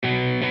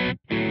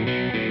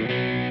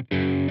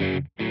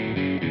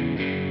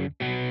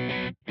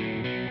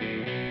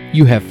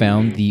You have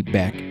found the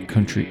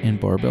Backcountry and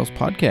Barbells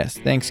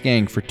podcast. Thanks,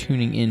 gang, for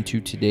tuning in to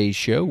today's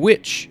show,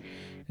 which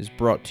is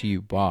brought to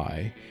you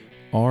by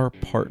our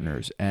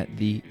partners at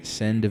the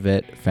Send a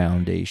Vet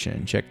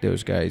Foundation. Check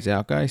those guys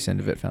out, guys.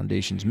 Send a Vet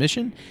Foundation's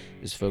mission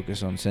is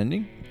focused on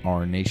sending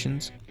our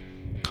nation's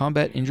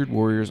combat injured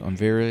warriors on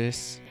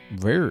various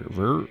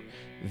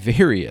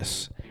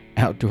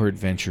outdoor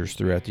adventures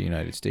throughout the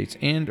United States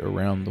and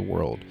around the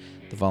world.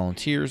 The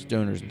volunteers,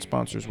 donors, and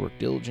sponsors work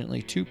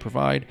diligently to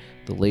provide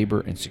the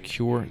labor and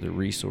secure the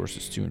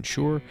resources to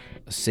ensure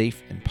a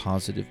safe and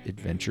positive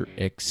adventure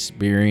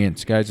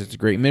experience. Guys, it's a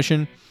great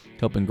mission,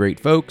 helping great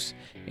folks,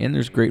 and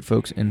there's great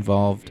folks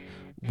involved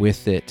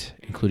with it,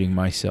 including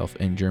myself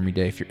and Jeremy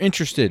Day. If you're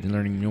interested in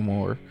learning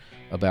more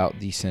about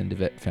the Send a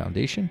Vet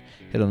Foundation,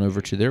 head on over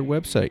to their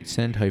website,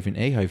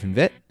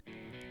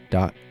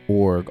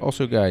 send-a-vet.org.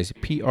 Also, guys,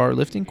 PR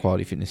Lifting,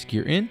 quality fitness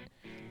gear in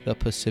the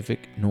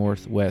Pacific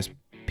Northwest.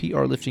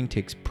 PR Lifting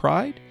takes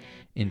pride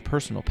in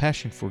personal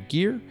passion for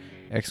gear,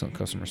 excellent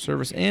customer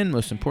service, and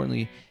most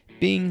importantly,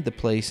 being the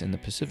place in the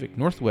Pacific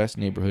Northwest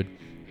neighborhood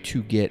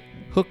to get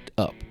hooked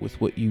up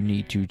with what you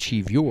need to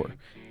achieve your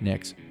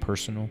next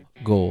personal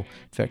goal.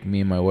 In fact,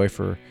 me and my wife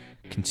are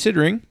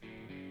considering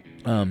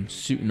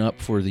suiting up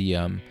for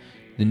the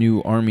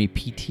new Army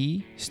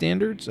PT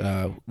standards.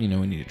 We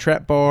need a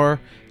trap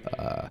bar,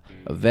 a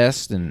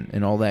vest,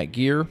 and all that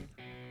gear.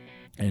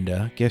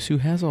 And guess who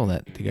has all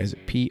that? The guys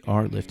at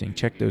PR Lifting.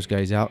 Check those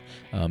guys out.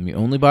 You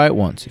only buy it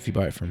once if you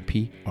buy it from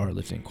PR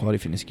Lifting. Quality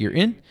fitness gear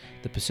in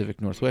the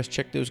Pacific Northwest.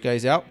 Check those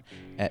guys out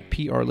at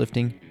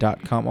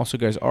prlifting.com. Also,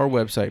 guys, our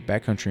website,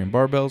 Backcountry and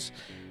Barbells.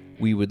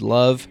 We would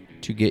love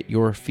to get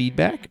your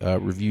feedback.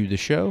 Review the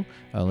show.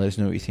 Let us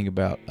know what you think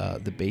about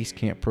the base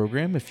camp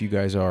program. If you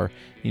guys are,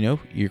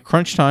 your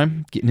crunch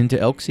time, getting into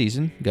elk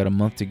season, got a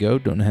month to go,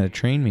 don't know how to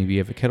train, maybe you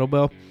have a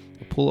kettlebell,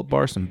 a pull-up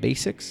bar, some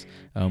basics.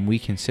 We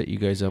can set you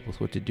guys up with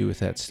what to do with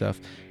that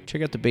stuff.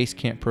 Check out the base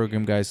camp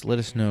program, guys. Let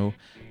us know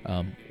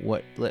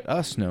what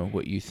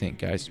you think,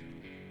 guys.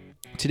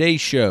 Today's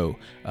show,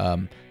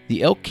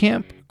 the elk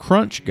camp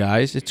crunch,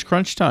 guys. It's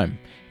crunch time.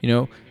 We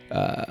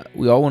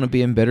all want to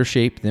be in better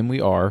shape than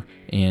we are,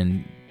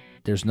 and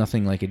there's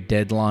nothing like a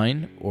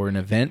deadline or an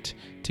event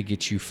to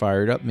get you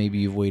fired up. Maybe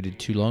you've waited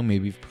too long.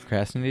 Maybe you've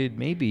procrastinated.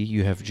 Maybe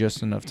you have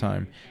just enough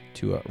time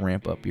to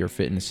ramp up your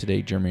fitness.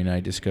 Today, Jeremy and I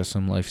discuss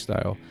some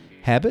lifestyle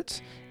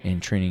habits and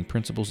training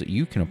principles that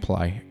you can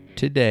apply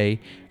today,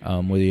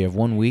 whether you have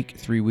 1 week,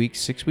 3 weeks,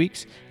 6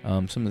 weeks.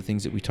 Some of the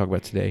things that we talk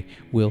about today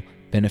will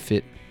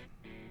benefit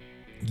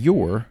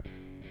your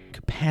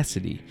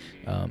capacity,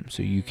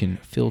 so you can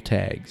fill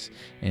tags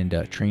and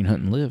train,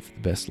 hunt, and live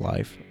the best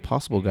life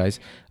possible,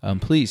 guys.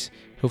 Please,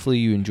 hopefully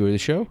you enjoy the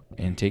show,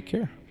 and take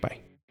care. Bye.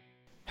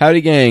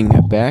 Howdy, gang.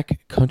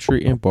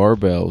 Backcountry and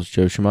Barbells.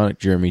 Joe Shamanic,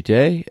 Jeremy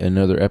Day.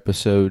 Another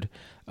episode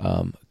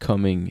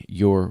coming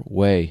your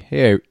way.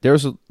 Hey,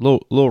 there's a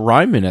little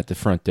rhyming at the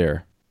front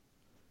there.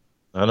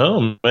 I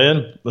know,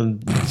 man.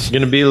 It's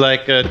going to be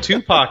like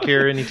Tupac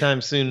here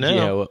anytime soon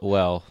now. Yeah,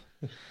 well,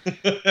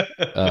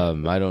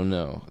 I don't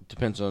know. It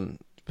depends on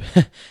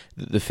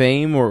the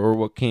fame or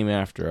what came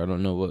after. I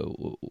don't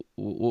know.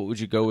 What would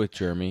you go with,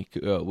 Jeremy?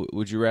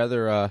 Would you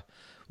rather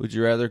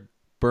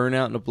burn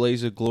out in a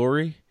blaze of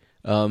glory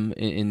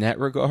in that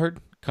regard?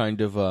 Kind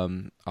of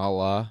a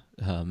la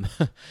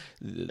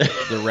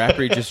the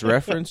rapper you just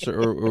referenced,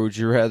 or would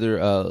you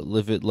rather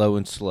live it low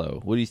and slow?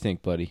 What do you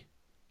think, buddy?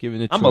 Given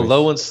the choice. I'm a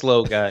low and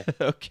slow guy.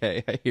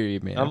 Okay, I hear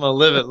you, man. I'm gonna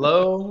live it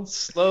low,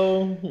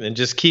 slow, and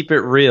just keep it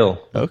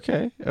real.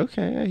 Okay, I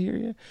hear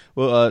you.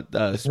 Well,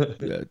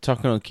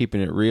 talking on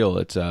keeping it real,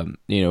 it's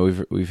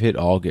we've hit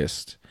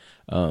August,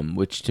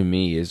 which to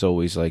me is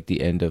always like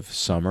the end of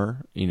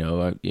summer.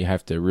 You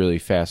have to really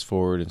fast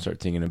forward and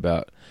start thinking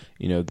about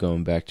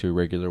going back to a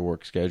regular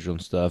work schedule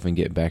and stuff, and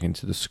getting back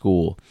into the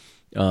school.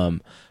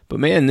 But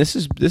man, this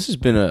has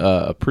been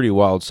a pretty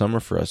wild summer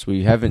for us.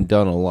 We haven't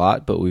done a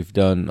lot, but we've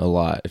done a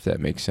lot, if that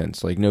makes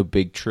sense. Like no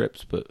big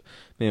trips, but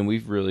man,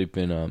 we've really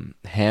been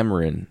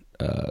hammering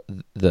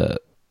the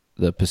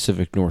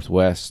Pacific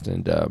Northwest,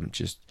 and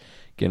just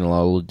getting a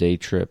lot of little day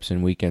trips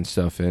and weekend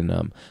stuff.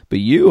 And but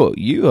you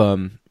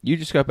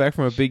just got back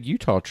from a big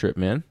Utah trip,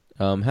 man.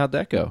 How'd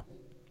that go?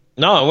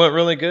 No, it went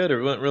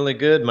really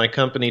good. My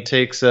company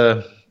takes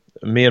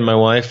me and my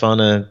wife on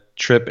a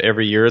trip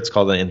every year. It's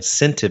called an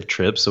incentive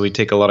trip, so we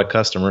take a lot of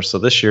customers. So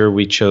this year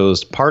we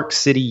chose Park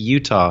City,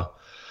 Utah.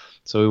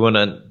 So we went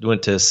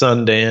to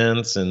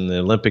Sundance and the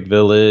Olympic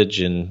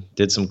Village and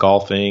did some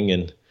golfing,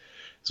 and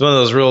it's one of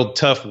those real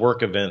tough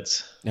work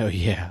events. Oh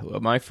yeah, well,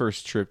 my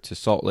first trip to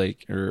Salt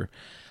Lake, or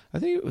I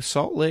think it was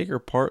Salt Lake or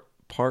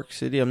Park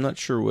City. I'm not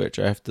sure which.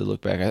 I have to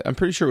look back. I'm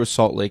pretty sure it was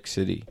Salt Lake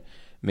City,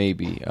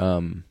 maybe.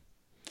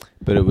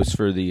 But it was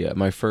for the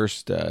my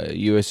first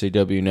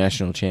USAW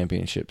national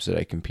championships that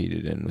I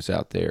competed in. Was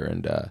out there,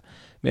 and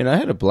man, I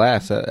had a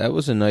blast. That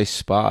was a nice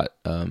spot.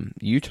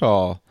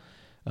 Utah,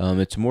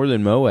 it's more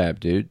than Moab,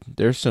 dude.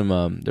 There's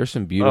some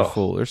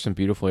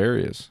beautiful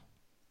areas.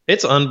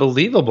 It's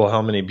unbelievable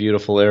how many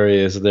beautiful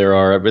areas there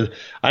are. But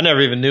I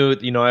never even knew,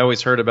 I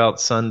always heard about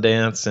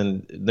Sundance,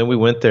 and then we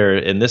went there,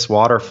 and this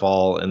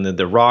waterfall and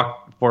the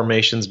rock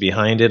formations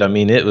behind it. I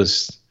mean,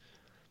 there's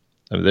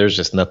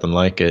just nothing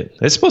like it.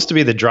 It's supposed to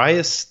be the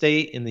driest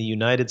state in the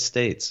United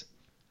States.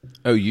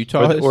 Oh,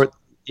 Utah is?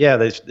 Yeah,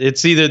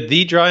 it's either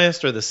the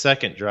driest or the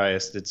second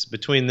driest. It's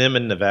between them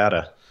and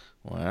Nevada.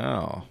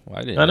 Wow.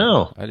 I didn't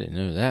know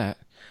that.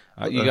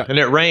 And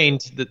it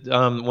rained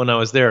when I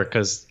was there,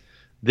 because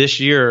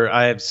this year,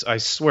 I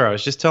swear, I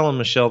was just telling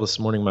Michelle this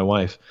morning, my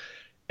wife,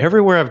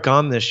 everywhere I've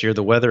gone this year,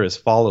 the weather has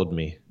followed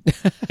me.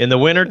 In the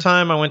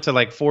wintertime, I went to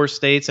like 4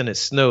 states and it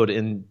snowed.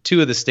 In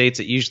 2 of the states,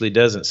 it usually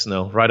doesn't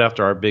snow right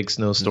after our big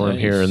snowstorm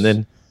here. And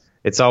then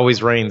it's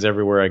always rains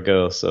everywhere I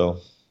go. So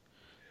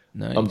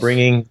I'm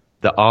bringing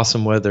the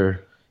awesome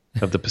weather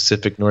of the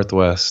Pacific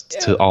Northwest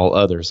to all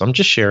others. I'm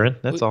just sharing.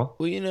 That's all.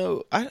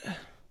 Well,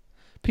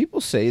 people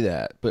say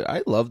that, but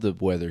I love the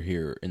weather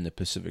here in the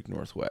Pacific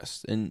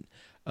Northwest. And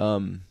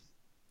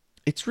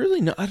it's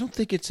really not. I don't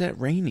think it's that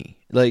rainy.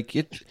 Like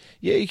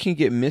you can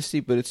get misty,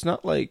 but it's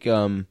not like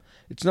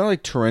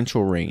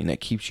torrential rain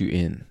that keeps you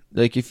in.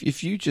 Like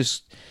if you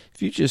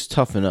just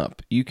toughen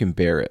up, you can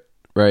bear it,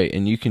 right?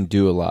 And you can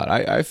do a lot.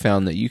 I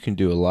found that you can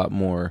do a lot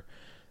more.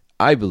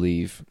 I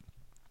believe,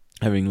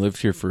 having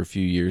lived here for a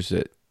few years,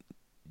 that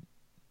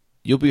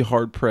you'll be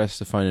hard pressed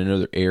to find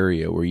another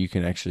area where you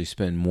can actually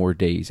spend more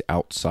days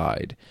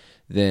outside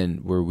than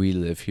where we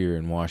live here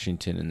in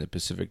Washington in the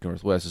Pacific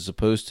Northwest, as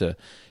opposed to,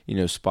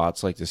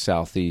 spots like the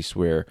Southeast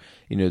where,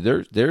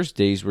 there's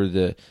days where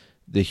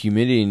the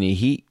humidity and the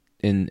heat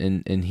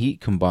and heat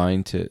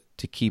combine to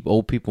keep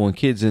old people and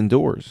kids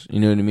indoors.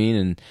 You know what I mean?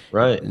 And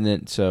right. And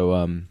then so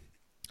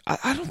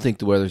I don't think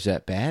the weather's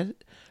that bad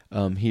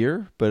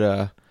here,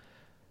 but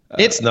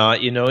it's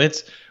not.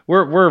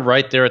 We're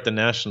right there at the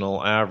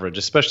national average,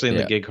 especially in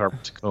the Gig Harbor,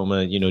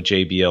 Tacoma,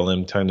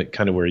 JBLM,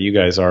 kind of where you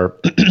guys are.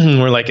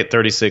 We're like at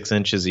 36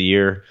 inches a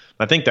year.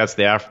 I think that's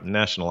the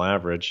national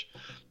average.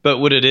 But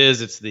what it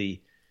is, it's the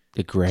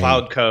gray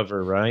cloud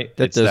cover, right?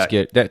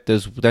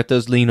 That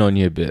does lean on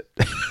you a bit.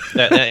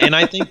 And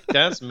I think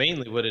that's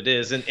mainly what it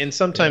is. And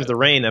sometimes the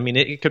rain, I mean,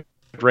 it could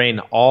rain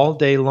all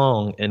day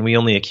long and we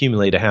only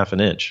accumulate a half an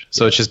inch.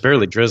 So it's just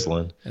barely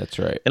drizzling. That's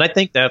right. And I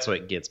think that's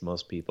what gets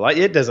most people.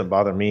 It doesn't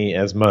bother me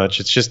as much.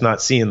 It's just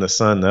not seeing the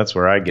sun. That's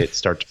where I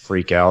start to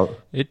freak out.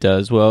 It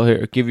does. Well, here,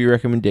 I'll give you a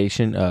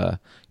recommendation.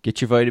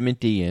 Get your vitamin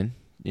D in.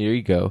 There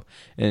you go.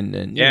 And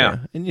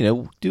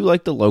do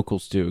like the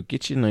locals do.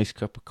 Get you a nice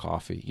cup of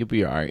coffee. You'll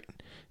be all right.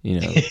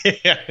 Yeah,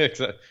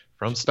 exactly.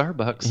 From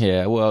Starbucks.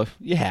 Yeah, well,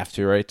 you have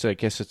to, right? So I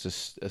guess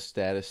it's a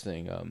status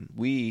thing.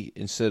 We,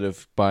 instead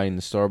of buying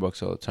the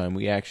Starbucks all the time,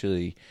 we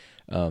actually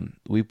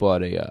we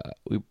bought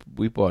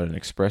we bought an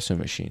espresso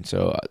machine.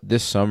 So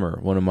this summer,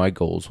 one of my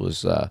goals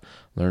was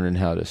learning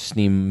how to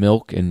steam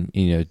milk and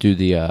do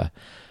the.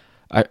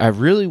 I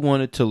really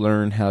wanted to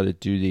learn how to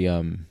do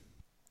the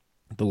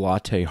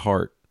latte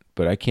heart,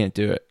 but I can't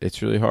do it.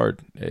 It's really hard.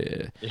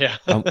 Yeah,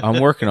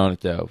 I'm working on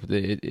it though.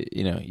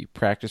 You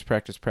practice.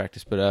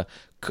 But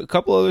a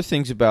couple other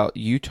things about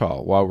Utah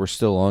while we're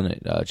still on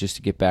it, just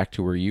to get back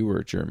to where you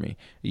were, Jeremy.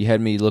 You had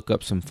me look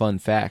up some fun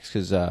facts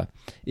because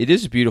it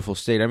is a beautiful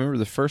state. I remember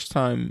the first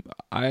time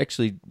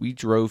we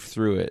drove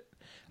through it.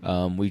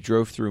 We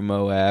drove through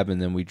Moab and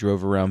then we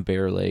drove around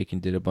Bear Lake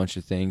and did a bunch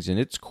of things. And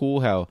it's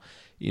cool how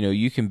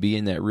you can be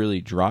in that really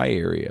dry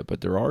area,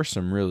 but there are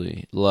some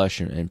really lush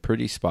and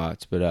pretty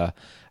spots. But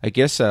I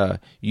guess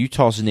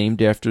Utah's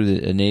named after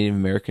a Native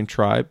American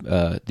tribe,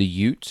 the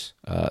Utes,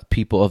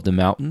 people of the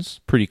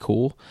mountains. Pretty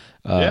cool.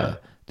 Yeah.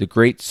 The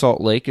Great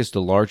Salt Lake is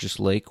the largest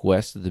lake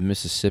west of the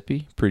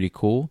Mississippi. Pretty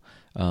cool.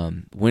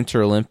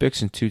 Winter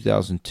Olympics in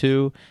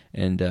 2002,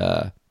 and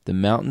the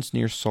mountains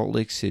near Salt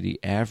Lake City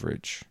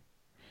average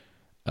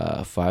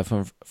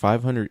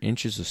 500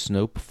 inches of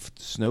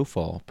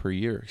snowfall per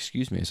year.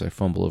 Excuse me as I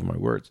fumble over my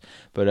words.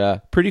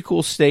 But pretty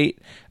cool state.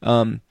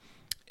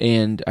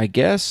 And I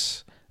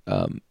guess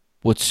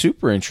what's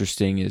super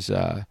interesting is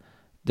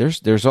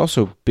there's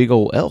also big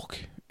old elk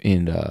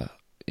in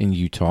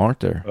Utah, aren't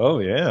there? Oh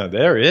yeah,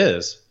 there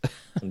is.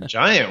 Some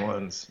giant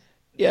ones.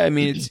 Yeah, I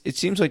mean it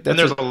seems like that's and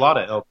there's a lot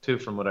of elk too,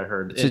 from what I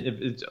heard.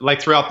 It's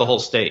like throughout the whole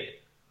state.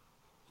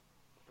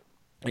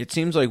 It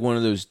seems like one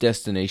of those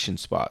destination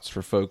spots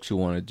for folks who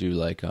want to do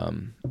like,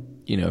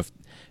 if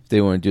they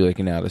want to do like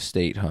an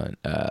out-of-state hunt.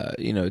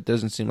 It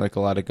doesn't seem like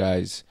a lot of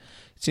guys.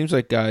 It seems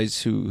like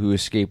guys who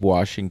escape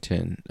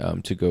Washington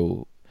to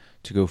go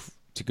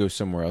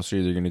somewhere else are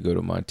either going to go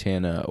to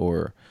Montana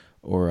or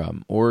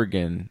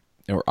Oregon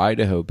or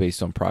Idaho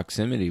based on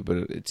proximity.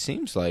 But it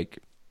seems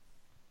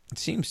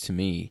to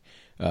me,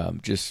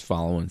 just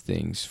following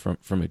things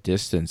from a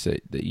distance,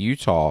 that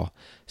Utah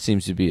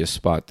seems to be a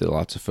spot that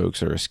lots of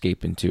folks are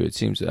escaping to. It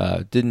seems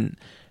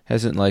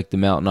hasn't like the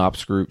Mountain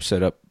Ops Group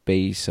set up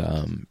base.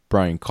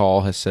 Brian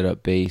Call has set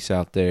up base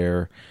out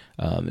there.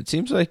 It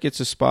seems like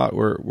it's a spot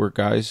where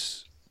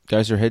guys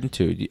are heading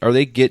to. Are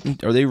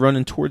they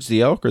running towards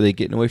the elk? Or are they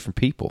getting away from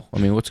people? I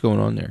mean, what's going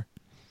on there?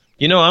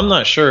 I'm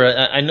not sure.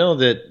 I know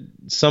that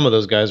some of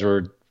those guys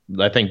were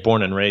I think,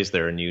 born and raised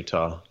there in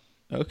Utah.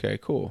 Okay,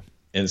 cool.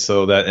 And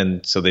so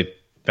they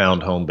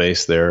found home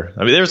base there.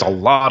 I mean, there's a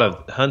lot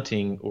of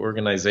hunting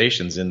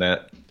organizations in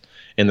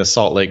the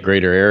Salt Lake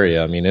greater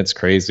area. I mean, it's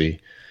crazy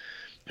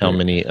how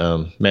many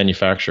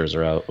manufacturers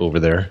are out over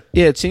there.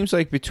 Yeah, it seems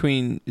like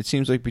between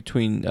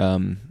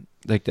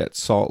like that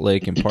Salt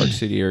Lake and Park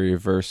City area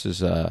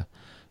versus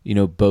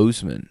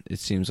Bozeman, it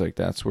seems like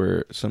that's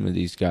where some of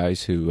these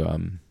guys who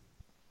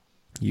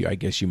I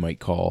guess you might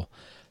call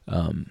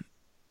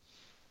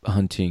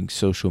hunting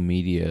social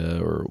media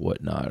or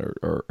whatnot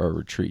are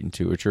retreating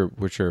to,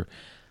 which are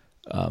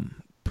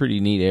pretty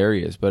neat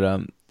areas.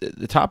 But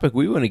the topic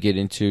we want to get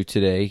into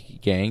today,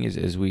 gang, is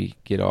as we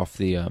get off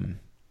the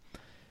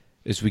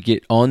as we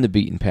get on the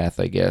beaten path,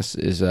 I guess,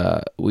 is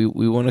we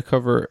want to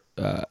cover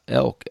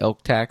elk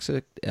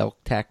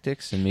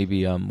tactics, and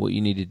maybe what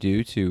you need to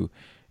do to,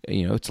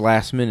 it's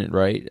last minute,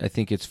 right? I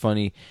think it's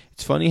funny.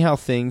 It's funny how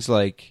things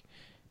like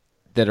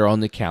that are on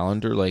the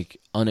calendar like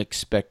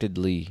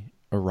unexpectedly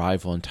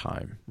arrive on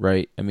time,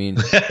 right? I mean,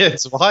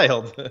 it's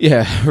wild.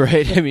 Yeah,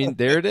 right. I mean,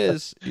 there it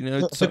is.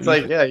 It's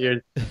like, yeah,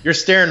 you're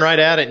staring right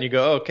at it, and you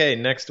go, okay,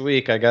 next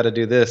week I got to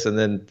do this, and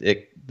then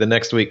the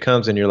next week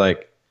comes, and you're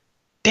like,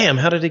 damn,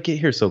 how did it get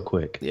here so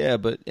quick? Yeah,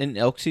 but and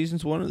elk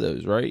season's one of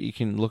those, right? You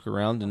can look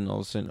around and all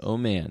of a sudden, oh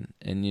man,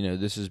 and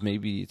this is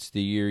maybe it's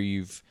the year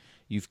you've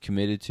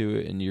committed to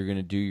it, and you're going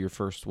to do your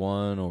first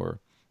one, or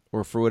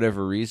for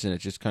whatever reason, it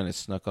just kind of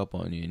snuck up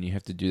on you, and you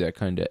have to do that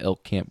kind of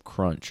elk camp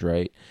crunch,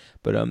 right?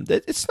 But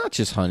it's not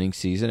just hunting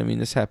season. I mean,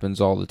 this happens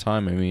all the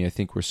time. I mean, I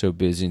think we're so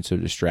busy and so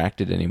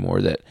distracted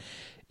anymore that,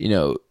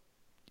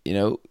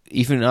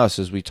 even us,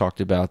 as we talked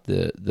about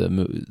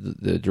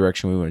the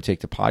direction we want to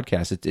take the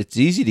podcast, it's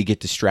easy to get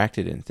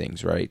distracted in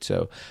things, right?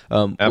 So,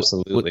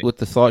 absolutely. What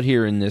the thought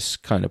here in this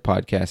kind of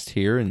podcast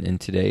here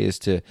and today is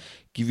to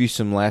give you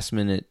some last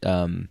minute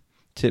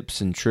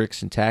tips and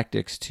tricks and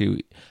tactics to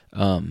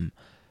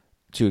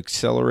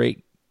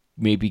accelerate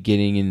maybe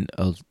getting in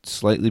a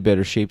slightly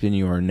better shape than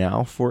you are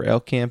now for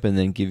elk camp, and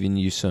then giving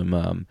you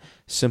some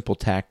simple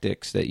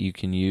tactics that you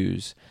can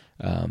use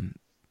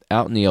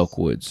out in the elk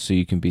woods so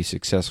you can be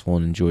successful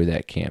and enjoy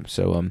that camp.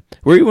 So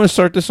where do you want to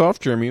start this off,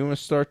 Jeremy? You want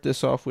to start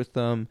this off with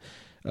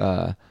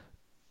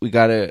we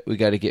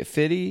gotta get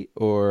fitty,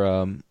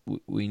 or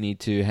we need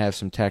to have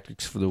some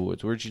tactics for the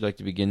woods? Where'd you like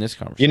to begin this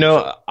conversation?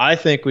 I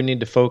think we need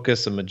to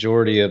focus a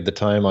majority of the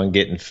time on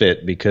getting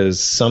fit,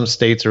 because some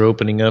states are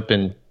opening up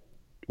in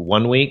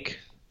 1 week,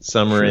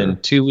 some are in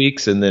 2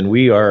 weeks, and then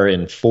we are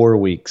in 4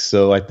 weeks.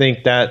 So I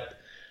think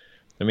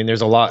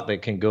there's a lot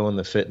that can go on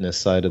the fitness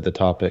side of the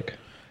topic.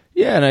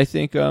 Yeah, and I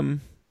think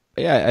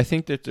I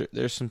think that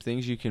there's some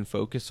things you can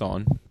focus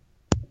on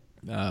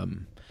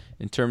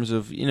in terms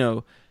of,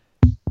 in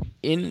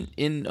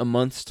a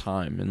month's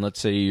time, and let's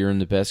say you're in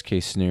the best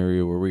case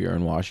scenario where we are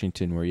in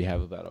Washington, where you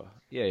have about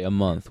a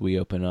month. We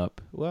open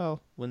up.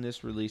 Well, when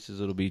this releases,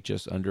 it'll be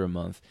just under a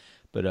month,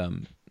 but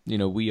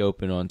we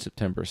open on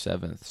September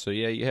 7th. So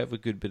yeah, you have a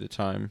good bit of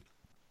time.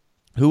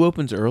 Who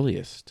opens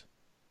earliest?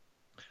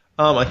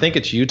 I think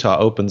it's Utah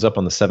opens up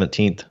on the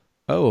 17th.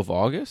 Oh, of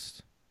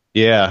August?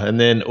 Yeah, and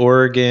then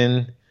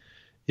Oregon,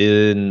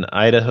 in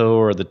Idaho,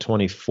 or the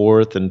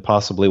 24th, and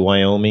possibly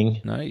Wyoming.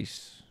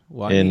 Nice.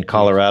 In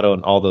Colorado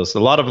and all those. A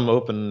lot of them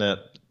open that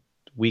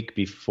week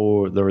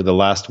before, or the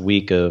last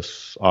week of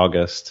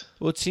August.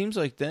 Well, it seems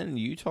like then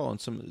Utah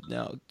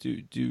and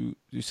do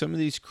some of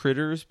these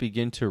critters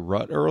begin to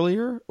rut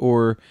earlier,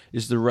 or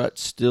is the rut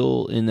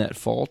still in that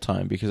fall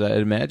time? Because I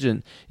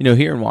imagine,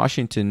 here in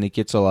Washington, it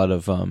gets a lot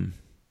of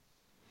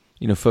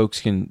folks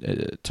can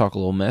talk a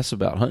little mess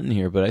about hunting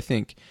here, but I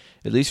think,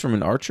 at least from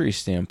an archery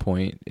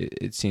standpoint,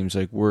 it seems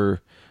like we're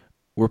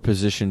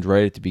positioned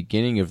right at the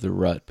beginning of the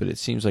rut, but it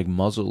seems like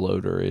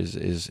muzzleloader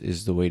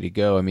is the way to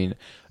go. I mean,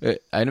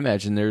 I'd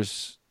imagine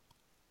there's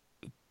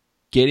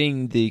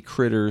getting the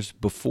critters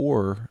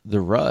before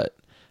the rut.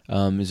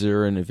 Is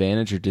there an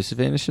advantage or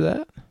disadvantage to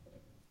that?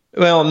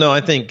 Well, no, I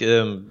think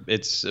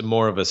it's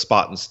more of a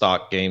spot and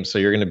stock game, so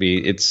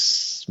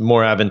it's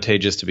more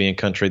advantageous to be in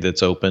country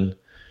that's open.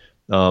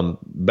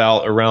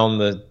 About around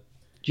the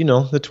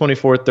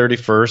 24th,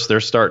 31st,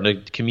 they're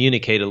starting to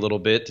communicate a little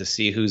bit to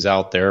see who's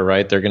out there,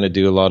 right? They're going to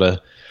do a lot of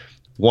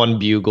one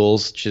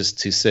bugles just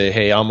to say,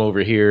 hey, I'm over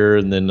here,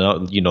 and then,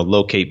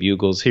 locate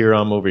bugles here,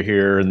 I'm over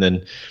here, and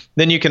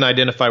then you can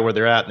identify where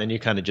they're at, and then you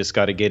kind of just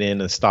got to get in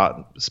a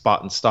spot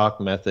and stock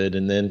method.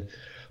 And then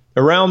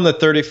around the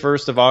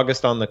 31st of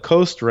August on the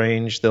Coast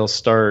Range, they'll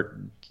start,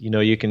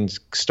 you can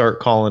start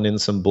calling in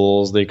some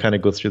bulls. They kind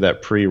of go through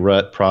that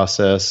pre-rut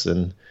process,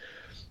 and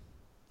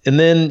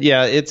then,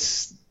 yeah,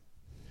 it's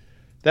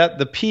that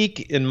the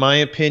peak, in my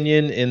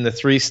opinion, in the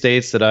 3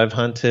 states that I've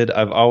hunted,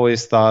 I've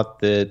always thought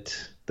that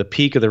the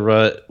peak of the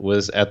rut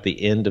was at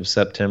the end of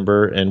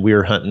September, and we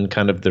were hunting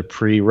kind of the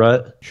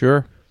pre-rut.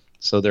 Sure.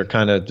 So they're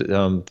kind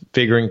of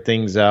figuring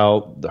things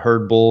out. The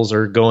herd bulls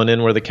are going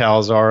in where the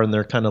cows are, and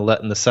they're kind of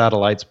letting the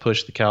satellites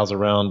push the cows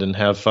around and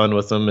have fun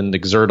with them and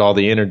exert all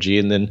the energy.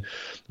 And then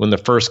when the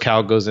first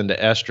cow goes into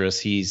estrus,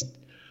 he's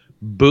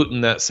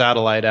booting that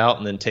satellite out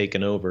and then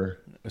taking over.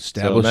 So that's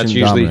Establishing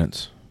usually,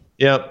 dominance.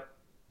 yeah.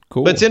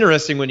 Cool. But it's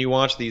interesting when you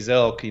watch these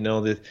elk,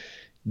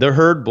 the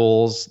herd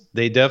bulls,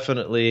 they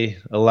definitely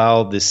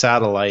allow the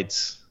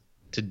satellites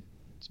to,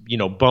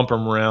 bump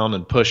them around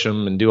and push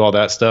them and do all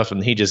that stuff.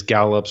 And he just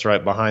gallops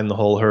right behind the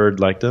whole herd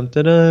like, dun,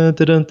 dun, dun,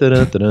 dun, dun, dun,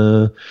 dun,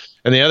 dun.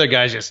 And the other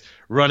guy's just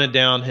running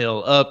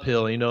downhill,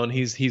 uphill, and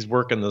he's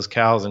working those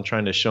cows and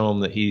trying to show them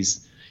that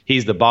he's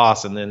the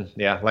boss. And then,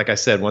 yeah, like I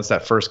said, once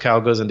that first cow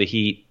goes into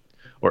heat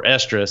or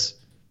estrus,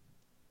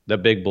 the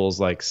big bull's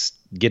like,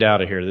 get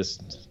out of here.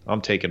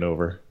 I'm taking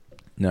over.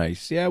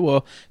 Nice. Yeah.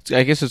 Well,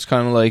 I guess it's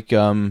kind of like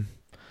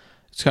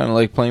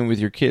playing with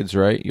your kids,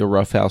 right? You'll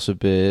roughhouse a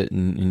bit,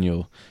 and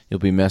you'll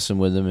be messing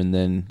with them, and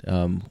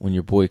then when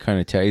your boy kind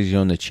of tags you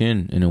on the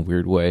chin in a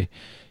weird way,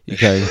 you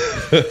kind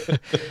of,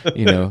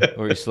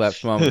 or he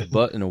slaps mama's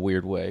butt in a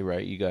weird way,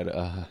 right? You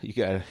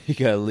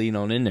gotta lean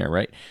on in there,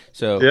 right?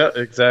 So yeah,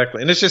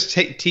 exactly. And it's just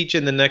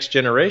teaching the next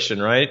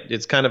generation, right?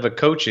 It's kind of a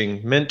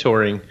coaching,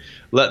 mentoring,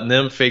 letting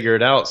them figure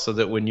it out so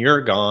that when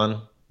you're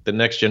gone, the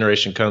next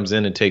generation comes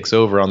in and takes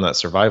over on that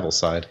survival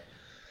side.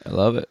 I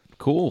love it.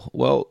 Cool.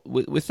 Well,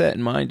 with that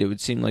in mind, it would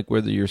seem like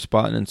whether you're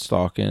spotting and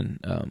stalking,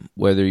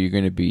 whether you're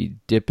going to be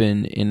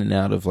dipping in and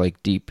out of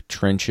like deep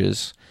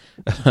trenches,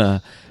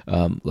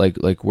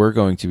 like we're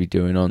going to be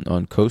doing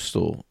on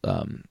coastal,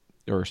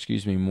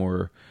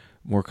 more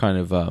kind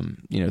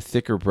of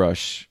thicker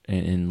brush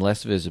and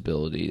less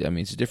visibility. I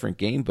mean, it's a different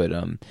game, but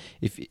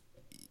if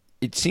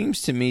it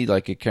seems to me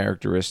like a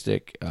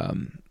characteristic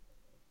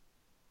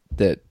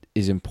that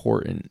is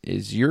important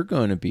is you're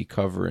going to be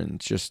covering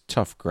just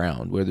tough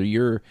ground, whether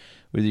you're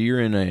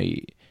in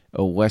a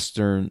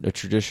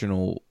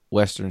traditional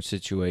Western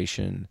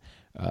situation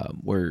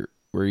where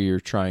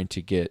you're trying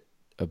to get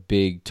a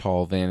big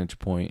tall vantage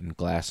point and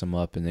glass them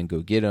up and then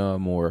go get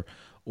them, or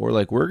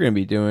like we're going to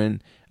be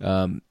doing,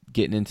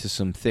 getting into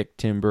some thick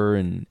timber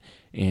and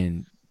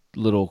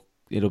it'll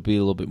be a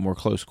little bit more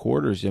close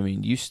quarters. I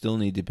mean, you still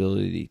need the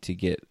ability to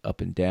get up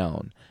and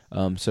down.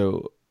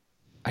 So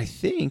I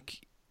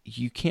think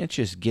you can't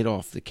just get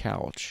off the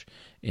couch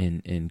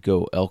and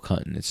go elk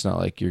hunting. It's not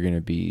like you're going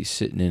to be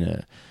sitting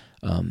in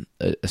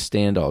a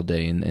stand all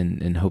day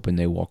and hoping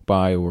they walk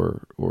by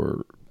or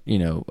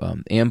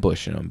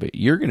ambushing them, but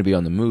you're going to be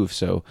on the move.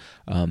 So,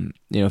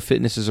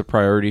 fitness is a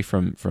priority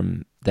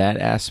from that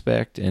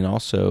aspect. And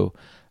also,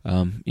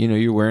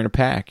 you're wearing a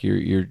pack,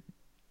 you're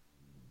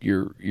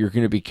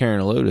going to be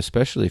carrying a load,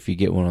 especially if you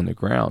get one on the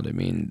ground. I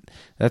mean,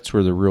 that's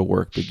where the real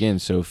work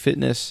begins. So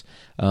fitness,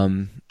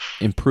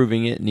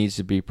 improving it needs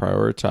to be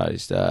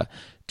prioritized.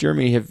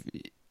 Jeremy,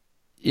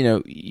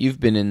 you've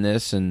been in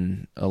this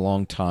in a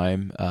long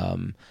time.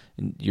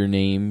 Your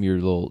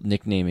little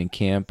nickname in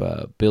camp,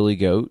 Billy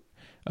Goat,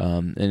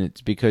 and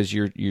it's because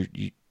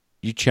you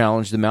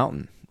challenge the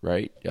mountain,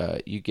 right?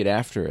 You get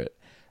after it.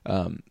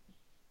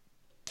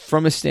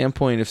 From a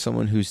standpoint of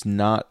someone who's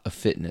not a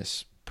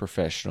fitness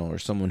professional or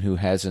someone who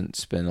hasn't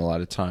spent a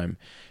lot of time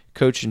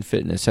coaching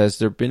fitness, has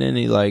there been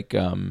any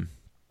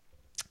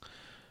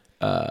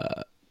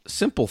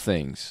simple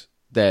things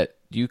that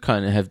you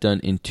kind of have done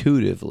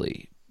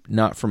intuitively,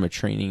 not from a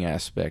training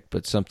aspect,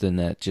 but something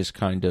that just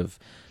kind of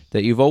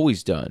that you've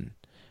always done,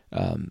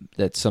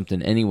 that's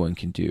something anyone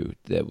can do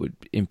that would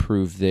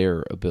improve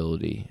their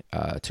ability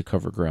to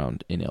cover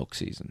ground in elk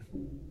season?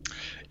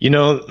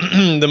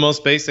 The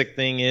most basic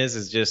thing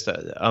is just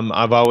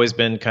I've always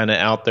been kind of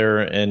out there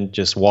and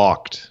just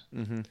walked,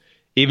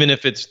 even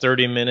if it's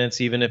 30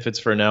 minutes, even if it's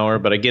for an hour,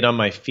 but I get on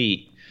my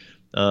feet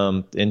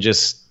and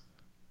just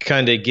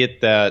kind of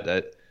get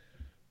that.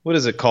 What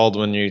is it called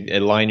when you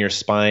align your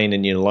spine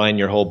and you align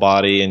your whole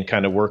body and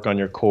kind of work on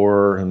your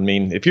core? I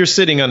mean, if you're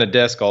sitting on a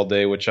desk all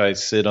day, which I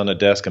sit on a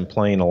desk and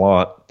plane a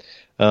lot,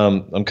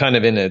 I'm kind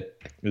of in a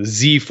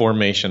Z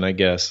formation, I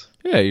guess.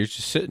 Yeah, you're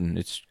just sitting.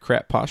 It's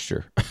crap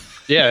posture.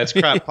 Yeah, it's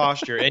crap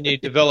posture, and you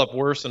develop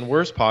worse and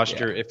worse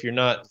posture if you're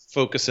not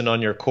focusing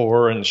on your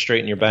core and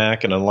straighten your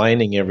back and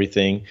aligning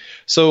everything.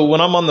 So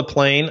when I'm on the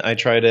plane,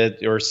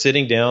 or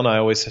sitting down, I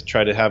always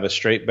try to have a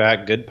straight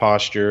back, good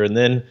posture, and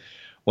then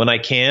when I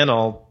can,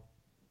 I'll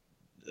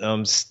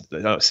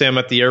say I'm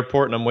at the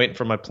airport and I'm waiting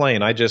for my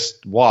plane. I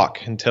just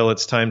walk until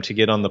it's time to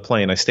get on the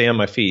plane. I stay on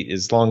my feet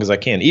as long as I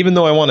can, even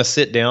though I want to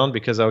sit down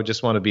because I would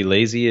just want to be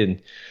lazy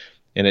and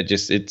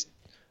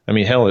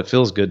it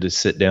feels good to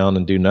sit down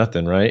and do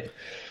nothing, right?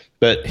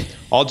 But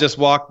I'll just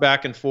walk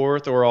back and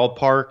forth, or I'll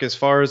park as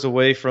far as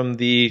away from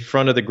the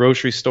front of the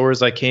grocery store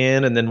as I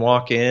can and then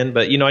walk in.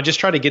 But, I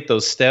just try to get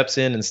those steps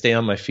in and stay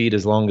on my feet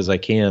as long as I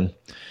can.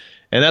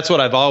 And that's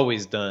what I've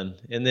always done.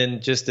 And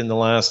then just in the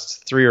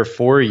last 3 or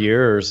 4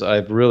 years,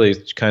 I've really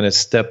kind of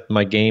stepped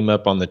my game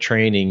up on the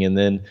training. And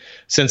then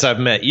since I've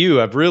met you,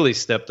 I've really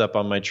stepped up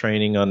on my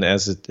training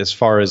as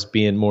far as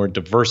being more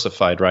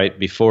diversified, right?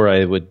 Before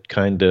I would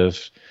kind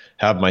of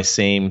have my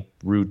same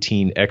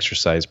routine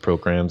exercise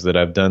programs that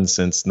I've done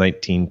since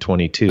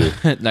 1922.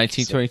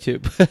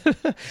 1922.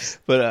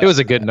 But it was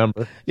a good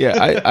number.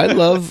 Yeah, I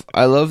love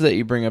that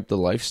you bring up the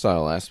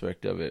lifestyle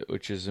aspect of it,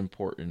 which is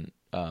important.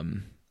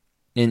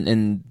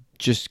 And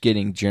just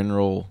getting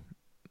general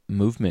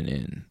movement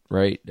in,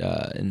 right?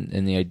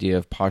 And the idea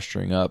of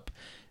posturing up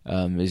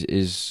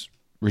is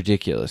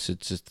ridiculous.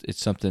 It's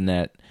something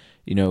that,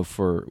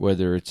 for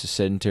whether it's a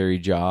sedentary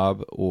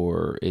job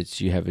or it's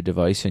you have a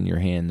device in your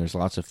hand, there's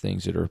lots of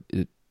things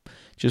that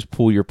just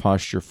pull your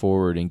posture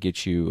forward and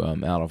get you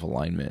out of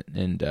alignment.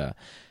 And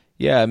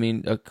yeah, I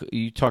mean,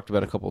 you talked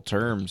about a couple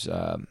terms.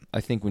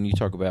 I think when you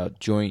talk about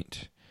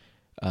joint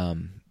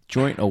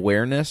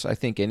awareness, I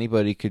think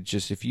anybody could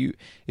just, if you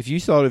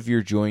thought of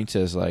your joints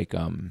as like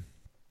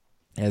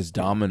as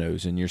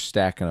dominoes and you're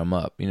stacking them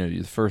up,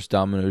 the first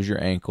domino is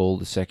your ankle,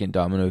 the second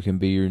domino can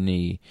be your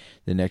knee,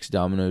 the next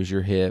domino is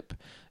your hip,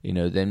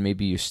 then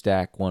maybe you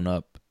stack one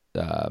up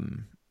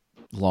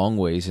long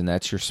ways and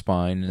that's your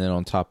spine, and then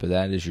on top of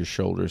that is your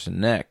shoulders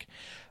and neck.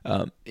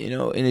 In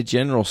a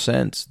general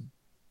sense,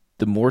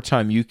 the more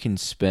time you can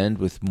spend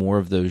with more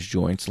of those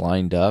joints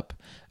lined up,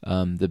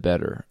 the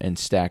better, and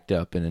stacked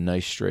up in a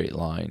nice straight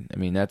line. I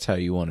mean, that's how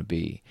you want to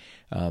be.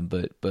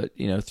 But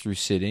through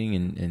sitting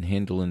and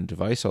handling a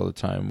device all the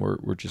time,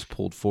 we're just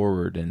pulled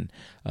forward, and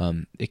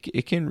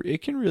it can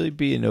really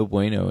be a no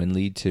bueno and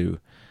lead to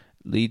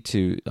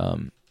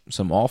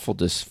some awful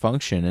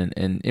dysfunction.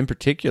 And in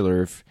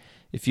particular,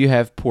 if you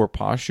have poor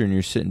posture and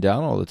you're sitting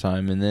down all the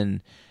time, and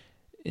then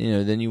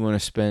you want to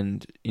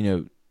spend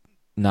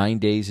 9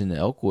 days in the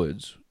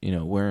Elkwoods,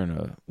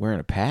 wearing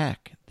a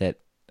pack that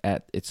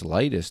at its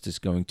lightest is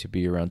going to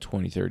be around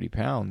 20-30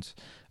 pounds,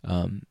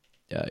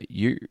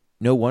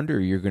 no wonder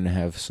you're going to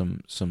have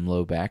some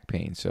low back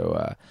pain.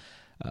 So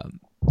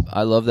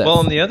I love that. Well,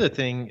 and the other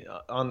thing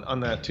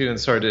on that too, and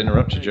sorry to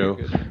interrupt you, Joe,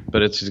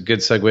 but it's a good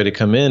segue to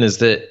come in, is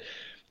that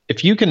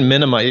if you can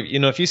minimize,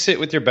 if you sit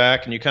with your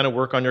back and you kind of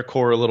work on your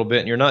core a little bit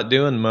and you're not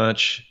doing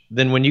much,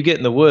 then when you get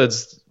in the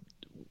woods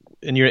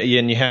and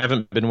you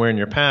haven't been wearing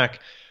your pack,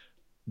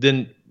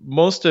 then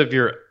most of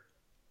your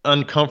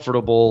uncomfort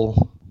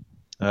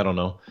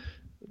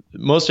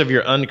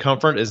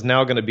is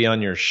now going to be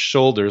on your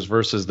shoulders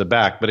versus the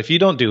back. But if you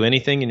don't do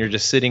anything and you're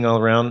just sitting all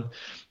around,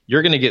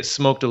 you're going to get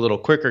smoked a little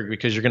quicker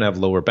because you're going to have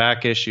lower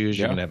back issues.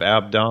 You're going to have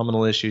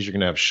abdominal issues. You're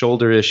going to have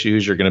shoulder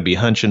issues. You're going to be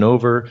hunching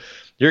over.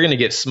 You're going to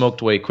get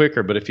smoked way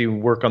quicker. But if you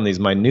work on these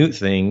minute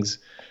things,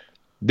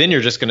 then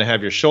you're just going to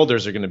have your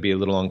shoulders are going to be a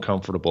little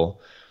uncomfortable,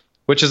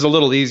 which is a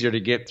little easier to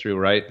get through,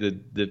 right?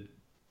 The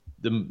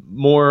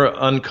more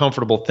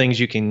uncomfortable things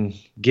you can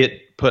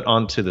get put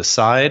onto the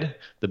side,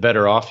 the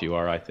better off you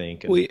are, I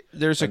think.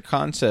 There's a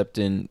concept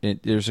in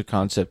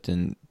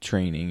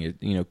training.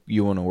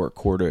 You want to work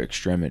core to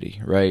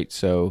extremity, right?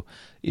 So,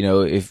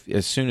 if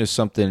as soon as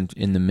something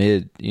in the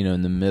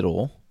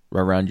middle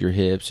around your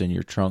hips and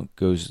your trunk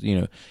goes,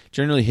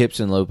 generally hips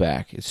and low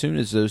back, as soon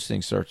as those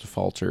things start to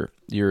falter,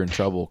 you're in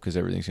trouble because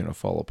everything's going to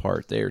fall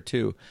apart there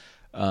too.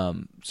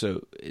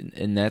 So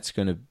that's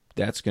going to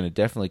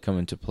definitely come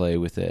into play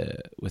with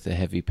a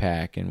heavy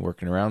pack and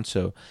working around.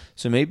 So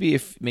maybe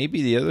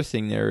the other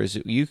thing there is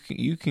that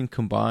you can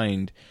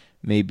combine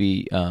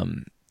maybe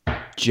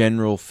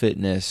general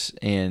fitness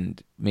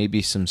and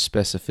maybe some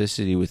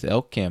specificity with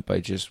elk camp by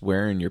just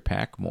wearing your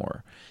pack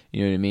more.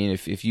 You know what I mean?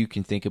 If you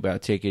can think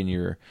about taking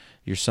your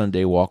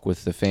Sunday walk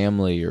with the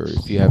family, or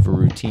if you have a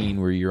routine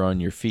where you're on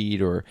your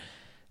feet, or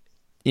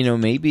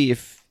maybe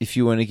if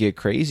you want to get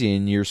crazy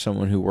and you're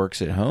someone who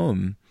works at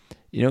home,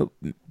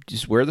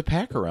 just wear the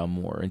pack around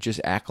more and just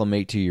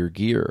acclimate to your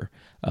gear.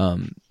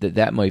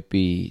 That might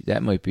be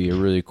a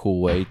really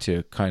cool way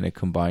to kind of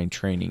combine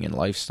training and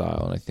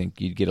lifestyle, and I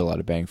think you'd get a lot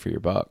of bang for your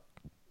buck.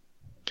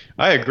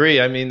 I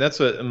agree. I mean, that's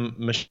what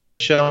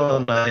Michelle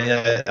and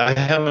I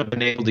haven't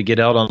been able to get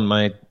out on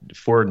my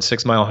 4 and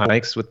 6 mile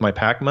hikes with my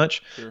pack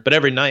much, sure. But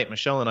every night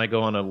Michelle and I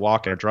go on a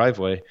walk in our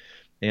driveway,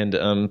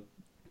 and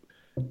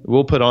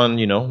we'll put on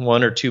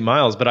 1 or 2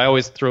 miles, but I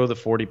always throw the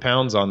 40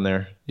 pounds on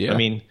there. Yeah. I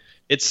mean,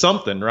 it's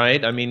something,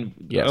 right? I mean,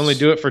 yes. I only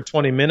do it for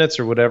 20 minutes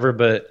or whatever,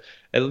 but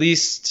at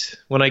least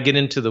when I get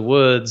into the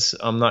woods,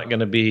 I'm not going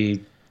to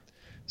be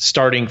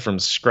starting from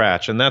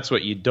scratch. And that's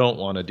what you don't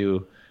want to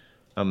do,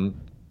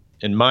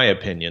 in my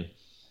opinion.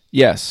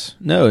 Yes.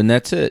 No, and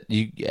that's it.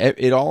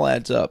 It all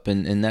adds up,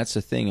 and that's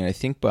the thing. And I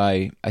think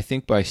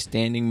by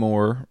standing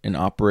more and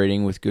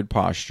operating with good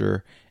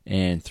posture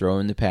and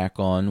throwing the pack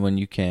on when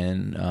you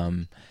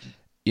can,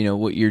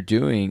 what you're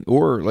doing,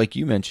 or like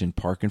you mentioned,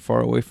 parking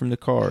far away from the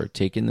car,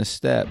 taking the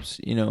steps,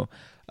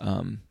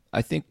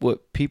 I think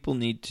what people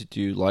need to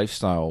do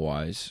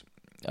lifestyle-wise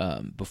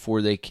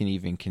before they can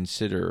even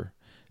consider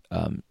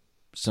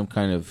some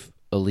kind of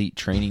elite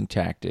training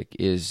tactic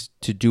is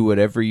to do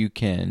whatever you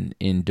can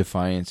in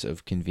defiance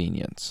of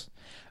convenience.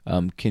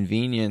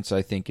 Convenience,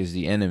 I think, is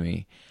the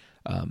enemy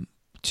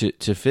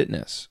to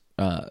fitness.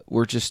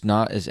 We're just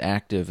not as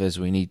active as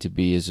we need to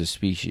be as a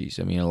species.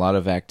 I mean, a lot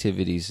of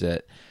activities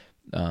that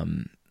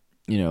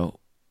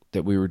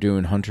that we were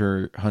doing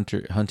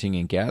hunting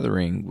and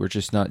gathering, we're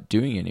just not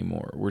doing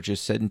anymore. We're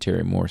just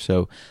sedentary more.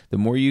 So the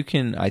more you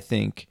can, I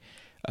think,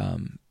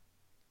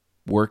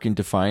 work in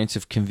defiance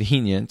of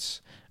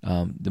convenience,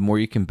 the more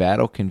you can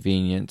battle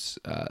convenience,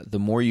 the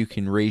more you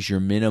can raise your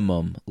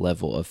minimum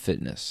level of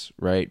fitness,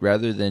 right?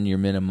 Rather than your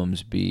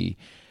minimums be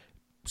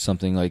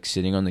something like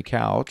sitting on the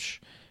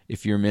couch,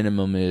 if your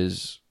minimum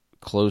is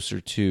closer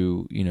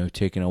to,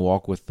 taking a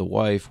walk with the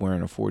wife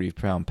wearing a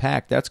 40-pound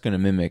pack, that's going to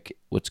mimic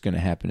what's going to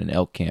happen in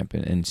elk camp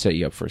and set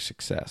you up for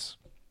success.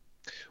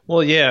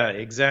 Well, yeah,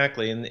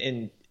 exactly.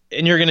 And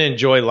you're going to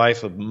enjoy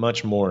life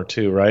much more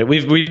too, right?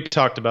 We've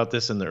talked about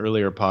this in the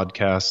earlier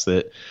podcasts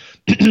that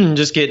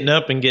just getting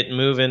up and getting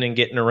moving and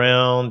getting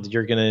around,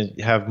 you're going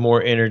to have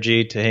more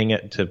energy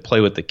to to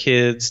play with the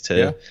kids,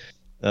 to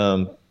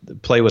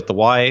play with the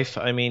wife.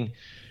 I mean,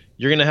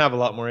 you're going to have a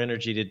lot more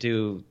energy to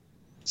do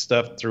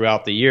stuff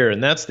throughout the year,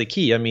 and that's the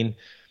key. I mean,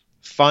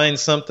 find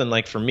something.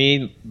 Like for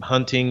me,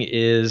 hunting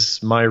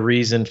is my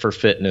reason for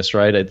fitness,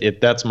 right?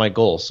 That's my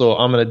goal. So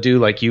I'm going to do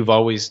like you've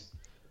always,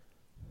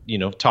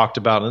 talked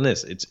about in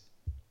this.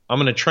 I'm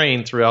going to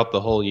train throughout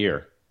the whole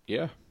year.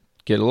 Yeah.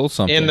 Get a little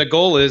something. And the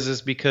goal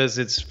is because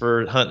it's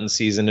for hunting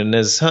season, and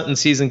as hunting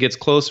season gets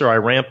closer, I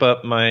ramp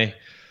up my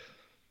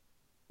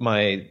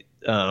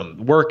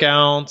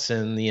workouts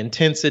and the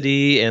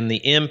intensity and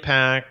the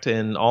impact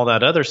and all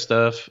that other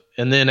stuff.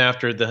 And then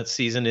after the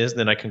season is,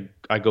 then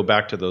I go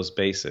back to those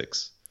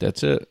basics.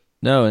 That's it.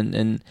 No,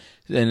 and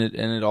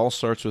it all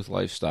starts with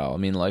lifestyle. I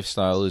mean,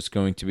 lifestyle is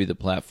going to be the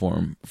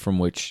platform from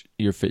which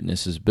your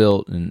fitness is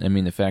built. And I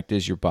mean, the fact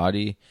is, your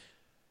body,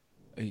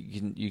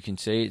 you can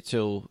say it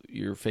till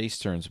your face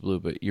turns blue,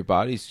 but your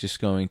body's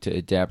just going to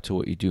adapt to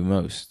what you do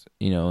most.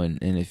 And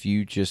if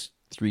you just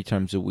 3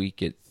 times a week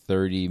get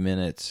 30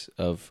 minutes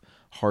of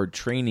hard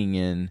training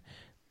in,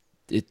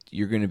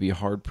 you're going to be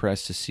hard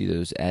pressed to see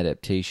those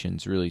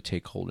adaptations really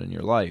take hold in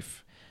your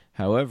life.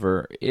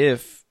 However,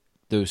 if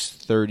those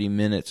 30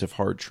 minutes of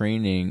hard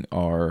training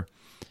are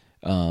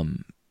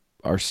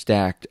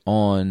stacked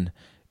on,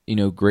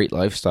 great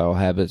lifestyle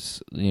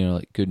habits,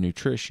 like good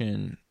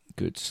nutrition,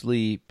 good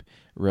sleep,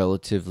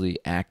 relatively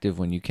active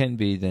when you can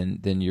be,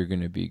 then you're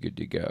going to be good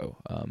to go.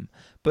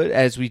 But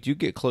as we do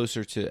get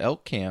closer to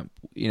elk camp,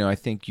 I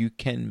think you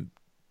can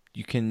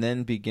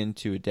then begin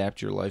to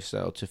adapt your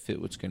lifestyle to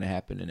fit what's going to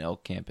happen in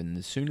elk camp. And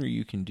the sooner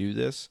you can do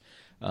this,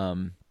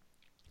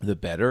 the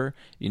better.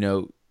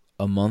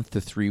 A month to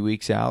 3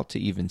 weeks out to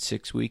even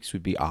 6 weeks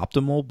would be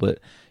optimal. But,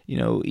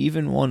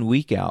 even 1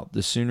 week out,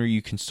 the sooner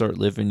you can start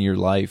living your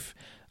life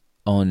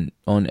on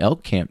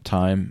elk camp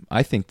time,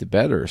 I think the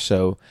better.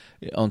 So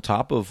on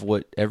top of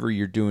whatever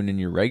you're doing in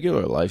your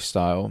regular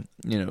lifestyle,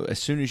 as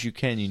soon as you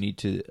can, you need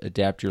to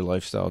adapt your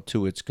lifestyle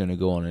to what's going to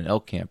go on in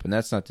elk camp. And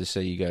that's not to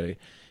say you got to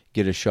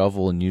get a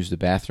shovel and use the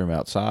bathroom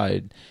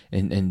outside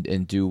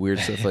and do weird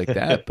stuff like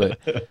that. But,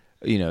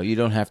 you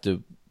don't have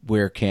to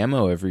wear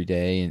camo every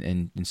day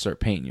and start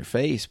painting your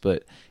face.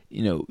 But,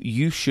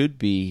 you should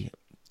be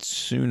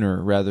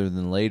sooner rather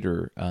than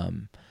later,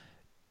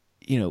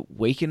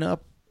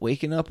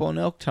 waking up on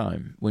elk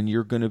time when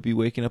you're going to be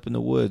waking up in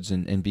the woods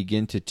and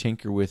begin to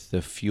tinker with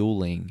the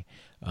fueling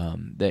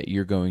that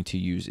you're going to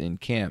use in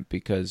camp,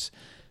 because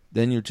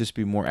then you'll just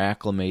be more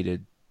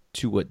acclimated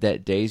to what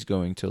that day's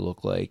going to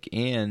look like,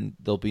 and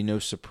there'll be no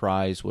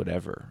surprise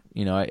whatever.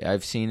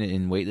 I've seen it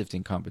in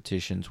weightlifting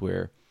competitions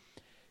where,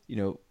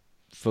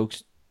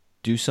 folks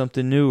do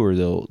something new, or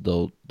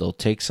they'll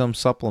take some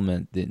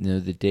supplement that,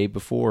 the day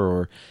before,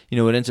 or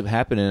what ends up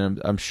happening.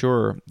 I'm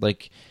sure,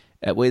 like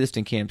at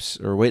weightlifting camps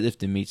or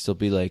weightlifting meets, there'll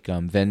be like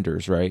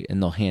vendors, right?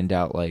 And they'll hand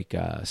out like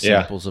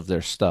samples of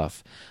their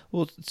stuff.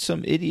 Well,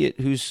 some idiot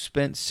who's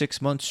spent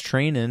 6 months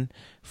training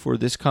for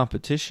this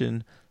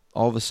competition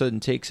all of a sudden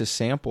takes a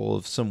sample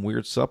of some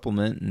weird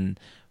supplement, and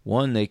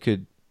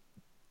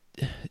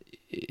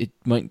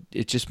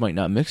it just might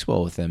not mix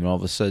well with them. And all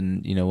of a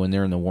sudden, when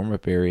they're in the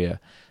warm-up area,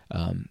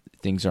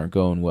 things aren't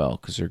going well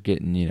because they're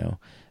getting,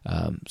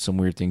 some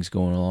weird things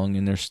going along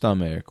in their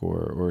stomach,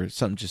 or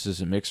something just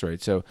isn't mixed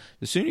right. So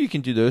the sooner you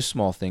can do those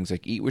small things,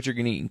 like eat what you're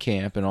going to eat in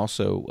camp, and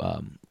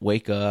also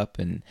wake up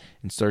and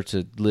start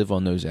to live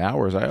on those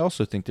hours, I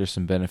also think there's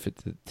some benefit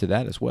to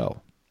that as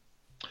well.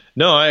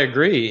 No, I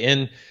agree.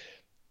 And,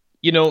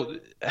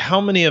 how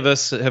many of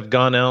us have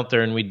gone out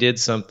there and we did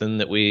something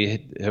that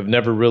we have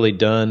never really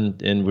done,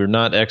 and we're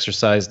not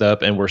exercised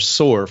up, and we're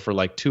sore for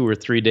like 2 or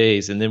 3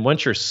 days. And then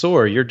once you're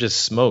sore, you're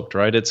just smoked,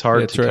 right? It's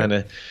hard to kind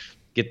of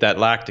get that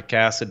lactic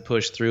acid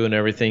pushed through and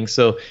everything.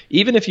 So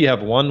even if you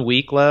have 1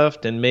 week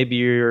left and maybe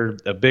you're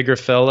a bigger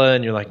fella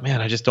and you're like,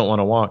 man, I just don't want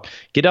to walk,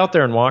 get out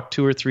there and walk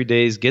 2 or 3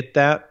 days, get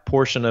that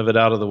portion of it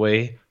out of the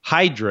way,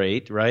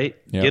 hydrate, right?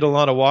 Yep. Get a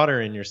lot of water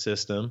in your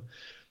system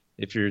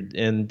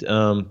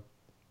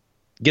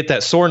get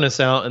that soreness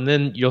out, and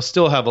then you'll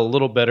still have a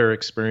little better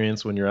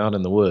experience when you're out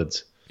in the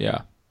woods.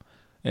 Yeah.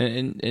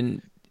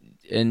 And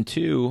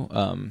two,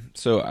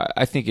 so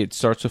I think it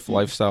starts with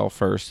lifestyle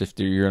first if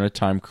you're in a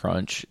time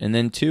crunch. And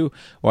then two,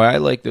 why I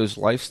like those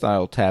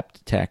lifestyle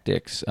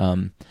tactics,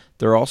 you're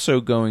not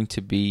going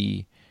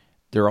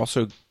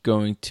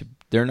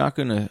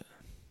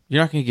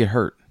to get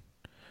hurt.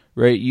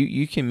 Right,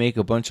 you can make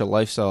a bunch of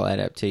lifestyle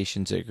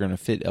adaptations that are going to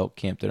fit elk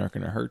camp that aren't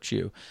going to hurt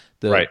you.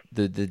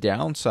 The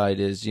downside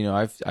is,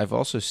 I've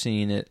also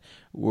seen it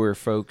where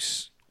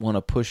folks want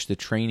to push the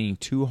training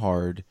too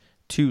hard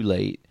too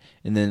late,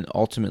 and then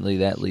ultimately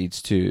that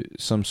leads to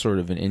some sort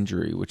of an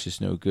injury, which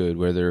is no good.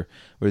 Whether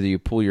you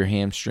pull your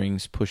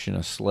hamstrings pushing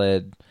a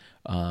sled,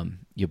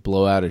 you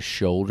blow out a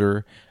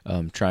shoulder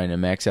trying to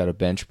max out a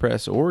bench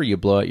press, or you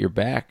blow out your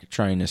back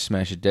trying to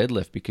smash a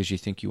deadlift because you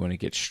think you want to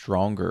get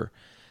stronger.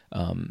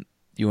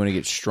 You want to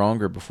get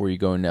stronger before you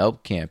go into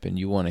elk camp, and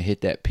you want to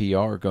hit that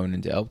PR going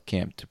into elk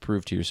camp to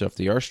prove to yourself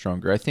that you are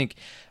stronger. I think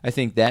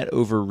that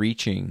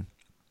overreaching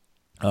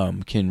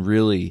can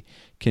really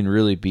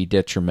be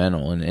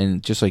detrimental,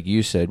 and just like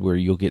you said, where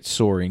you'll get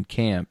sore in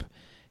camp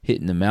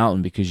hitting the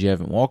mountain because you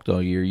haven't walked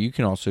all year, you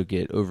can also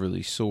get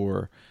overly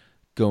sore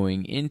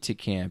going into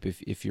camp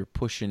if you're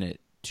pushing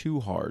it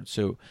too hard.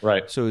 So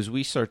right. So as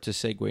we start to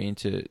segue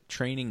into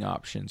training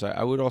options,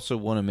 I would also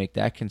want to make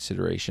that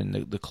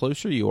consideration. The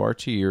closer you are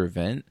to your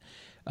event,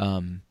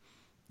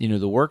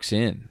 the work's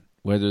in.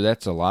 Whether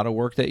that's a lot of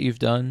work that you've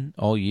done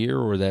all year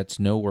or that's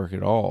no work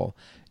at all,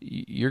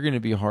 you're going to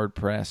be hard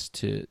pressed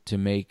to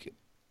make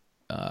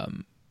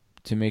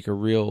a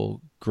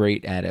real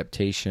great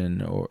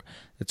adaptation or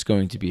that's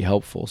going to be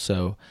helpful.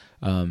 So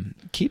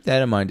keep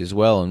that in mind as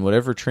well. And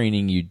whatever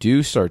training you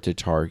do start to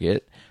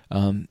target,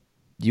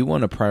 you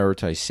want to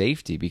prioritize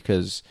safety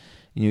because,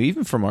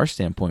 even from our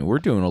standpoint, we're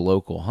doing a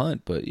local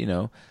hunt, but,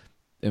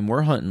 and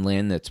we're hunting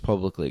land that's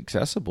publicly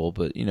accessible,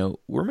 but,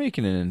 we're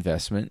making an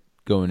investment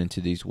going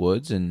into these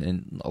woods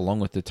and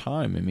along with the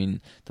time. I mean,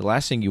 the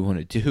last thing you want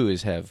to do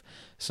is have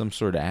some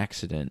sort of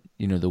accident,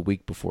 the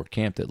week before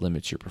camp that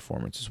limits your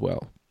performance as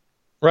well.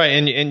 Right,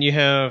 and you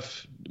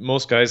have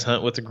most guys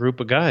hunt with a group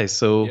of guys.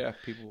 So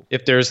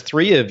if there's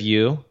 3 of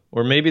you,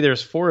 or maybe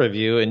there's 4 of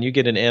you, and you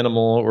get an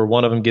animal, or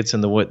one of them gets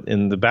in the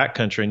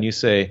backcountry, and you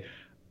say,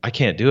 "I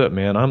can't do it,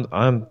 man.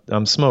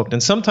 I'm smoked."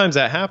 And sometimes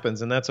that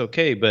happens, and that's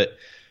okay. But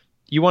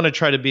you want to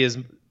try to be as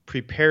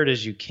prepared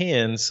as you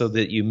can so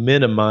that you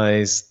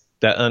minimize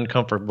that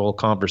uncomfortable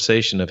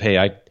conversation of,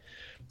 "Hey,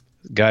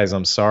 guys,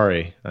 I'm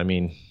sorry. I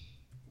mean,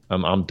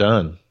 I'm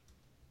done.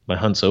 My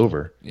hunt's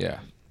over." Yeah.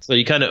 So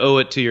you kind of owe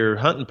it to your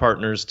hunting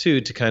partners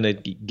too to kind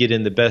of get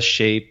in the best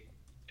shape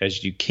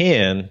as you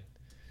can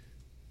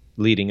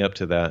leading up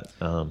to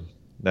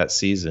that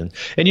season.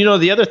 And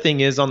the other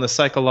thing is on the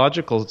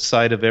psychological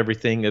side of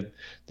everything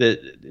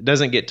that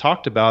doesn't get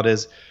talked about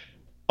is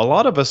a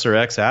lot of us are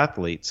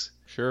ex-athletes.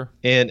 Sure.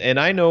 And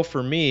I know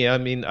for me, I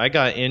mean, I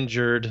got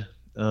injured,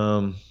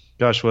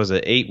 was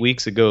it 8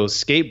 weeks ago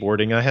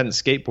skateboarding. I hadn't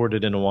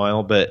skateboarded in a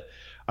while, but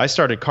I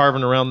started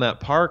carving around that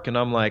park and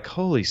I'm like,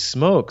 holy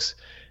smokes.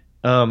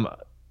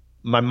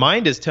 My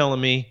mind is telling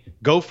me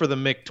go for the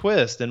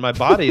McTwist, and my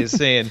body is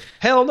saying,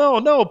 hell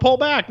no, pull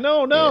back,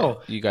 no. Yeah,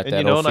 you got that.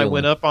 And and I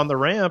went up on the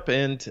ramp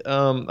and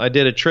I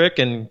did a trick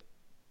and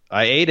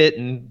I ate it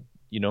and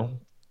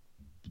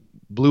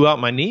blew out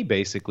my knee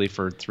basically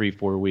for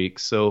 3-4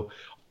 weeks. So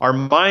our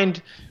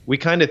mind, we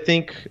kind of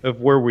think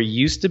of where we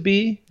used to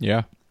be.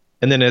 Yeah.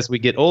 And then as we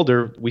get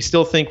older, we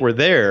still think we're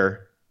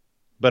there,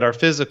 but our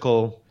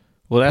physical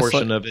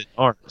portion of it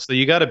aren't. So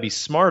you got to be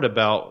smart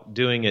about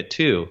doing it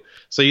too.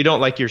 So you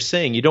don't, like you're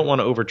saying, you don't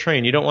want to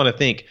overtrain. You don't want to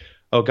think,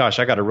 oh gosh,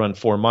 I got to run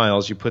 4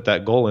 miles. You put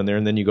that goal in there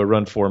and then you go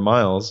run 4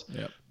 miles.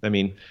 Yep. I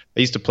mean,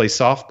 I used to play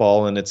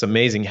softball and it's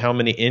amazing how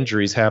many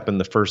injuries happen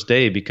the first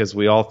day because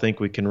we all think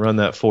we can run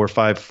that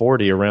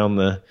 4.5 around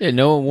the. Yeah,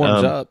 no one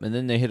warms up and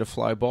then they hit a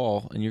fly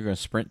ball and you're going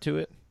to sprint to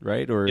it,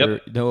 right? Or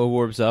no one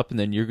warms up and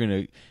then you're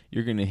going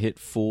to hit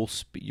full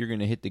speed. You're going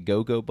to hit the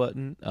go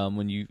button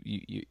when you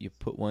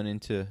put one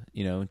into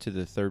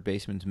the third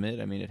baseman's mitt.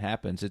 I mean, it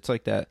happens. It's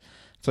like that.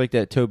 It's like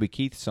that Toby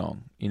Keith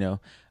song.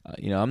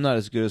 I'm not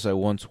as good as I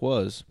once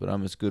was, but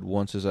I'm as good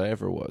once as I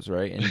ever was,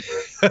 right?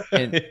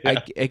 And yeah.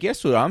 I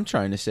guess what I'm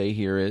trying to say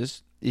here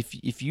is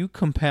if you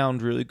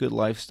compound really good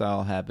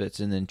lifestyle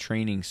habits and then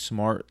training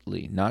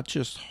smartly, not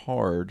just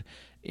hard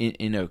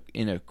in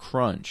a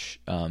crunch,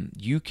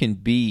 you can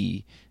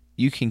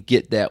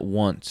get that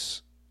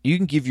once. You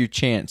can give your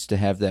chance to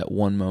have that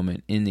one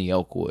moment in the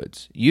elk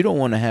woods. You don't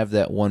want to have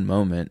that one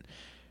moment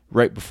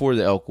right before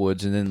the elk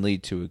woods and then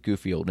lead to a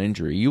goofy old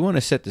injury. You want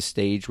to set the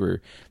stage where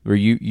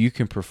you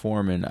can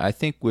perform. And I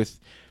think with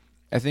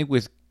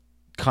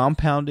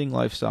compounding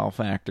lifestyle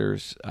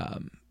factors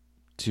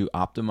to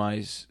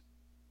optimize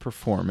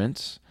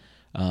performance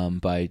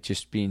by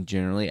just being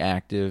generally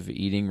active,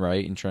 eating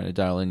right, and trying to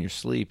dial in your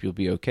sleep, you'll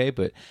be okay.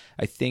 But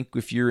I think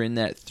if you're in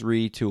that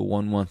 3 to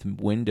 1 month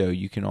window,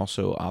 you can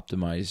also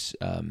optimize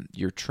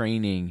your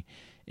training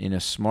in a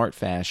smart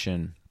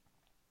fashion,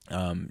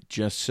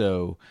 just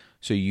so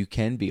you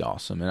can be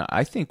awesome. And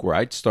I think where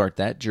I'd start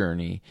that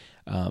journey,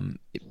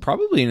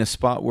 probably in a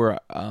spot where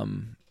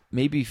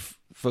maybe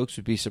folks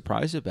would be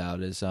surprised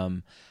about, is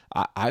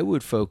I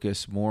would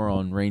focus more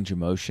on range of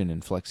motion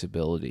and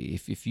flexibility.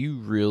 If you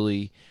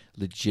really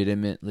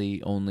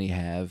legitimately only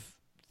have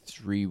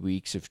 3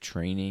 weeks of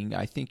training,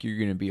 I think you're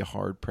going to be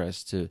hard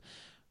pressed to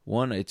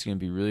one, it's going to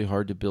be really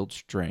hard to build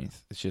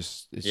strength.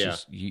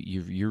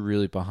 You're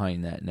really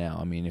behind that now.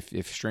 I mean,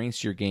 if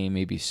strength's your game,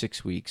 maybe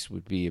 6 weeks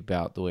would be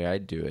about the way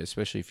I'd do it,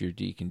 especially if you're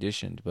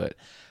deconditioned. But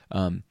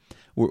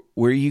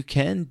where you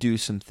can do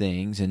some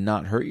things and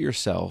not hurt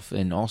yourself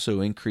and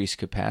also increase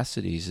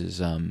capacities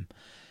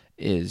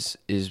is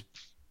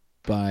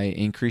by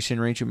increasing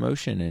range of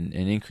motion and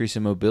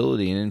increasing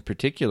mobility. And in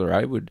particular,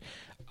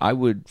 I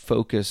would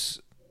focus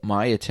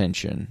my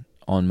attention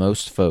on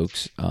most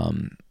folks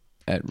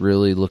at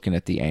really looking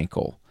at the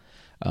ankle.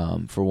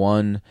 For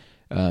one,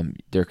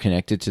 they're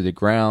connected to the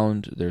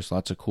ground. There's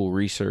lots of cool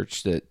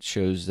research that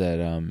shows that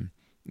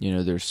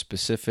there's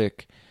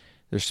specific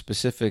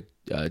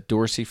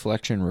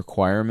dorsiflexion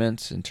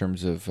requirements in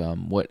terms of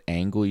what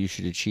angle you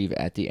should achieve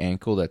at the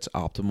ankle that's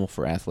optimal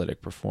for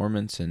athletic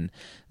performance. And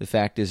the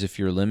fact is, if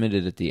you're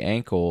limited at the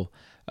ankle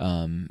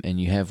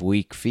and you have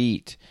weak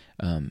feet,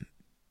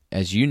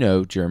 as you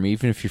know, Jeremy,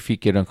 even if your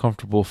feet get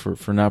uncomfortable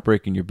for not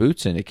breaking your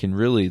boots in, it can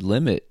really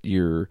limit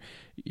your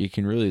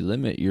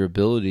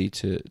ability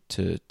to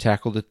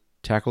tackle the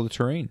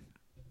terrain.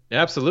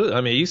 Absolutely.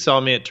 I mean, you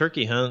saw me at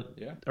turkey hunt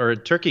or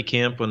at turkey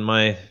camp when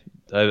I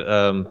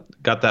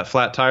got that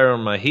flat tire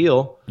on my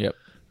heel. Yep.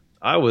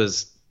 I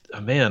was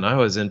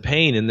in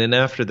pain. And then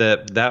after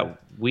that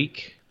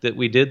week that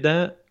we did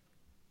that,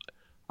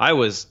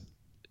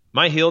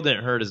 my heel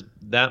didn't hurt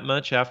that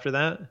much after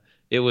that.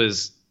 It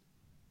was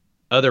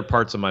other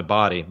parts of my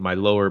body, my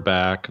lower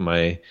back,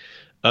 my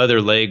other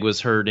leg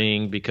was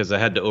hurting because I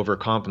had to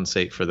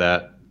overcompensate for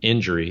that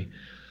injury.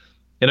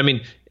 And I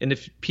mean, and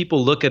if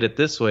people look at it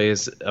this way,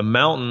 is a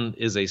mountain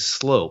is a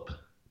slope.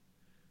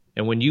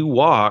 And when you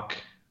walk,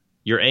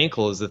 your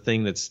ankle is the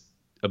thing that's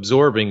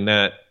absorbing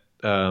that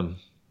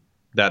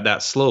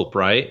slope,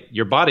 right?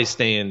 Your body's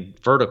staying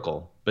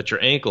vertical, but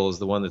your ankle is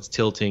the one that's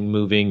tilting,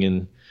 moving,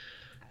 and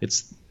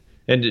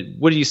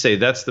what do you say?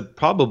 That's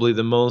probably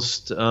the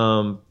most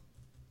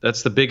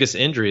that's the biggest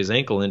injury is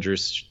ankle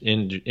injuries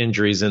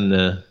in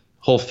the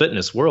whole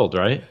fitness world,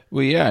 right?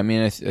 Well, yeah. I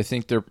mean, I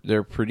think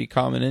they're pretty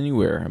common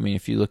anywhere. I mean,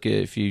 if you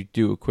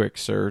do a quick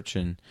search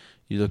and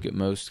you look at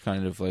most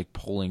kind of like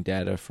polling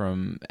data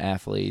from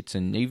athletes,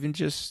 and even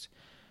just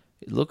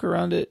look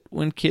around at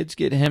when kids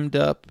get hemmed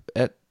up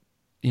at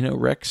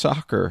rec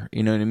soccer,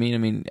 you know what I mean? I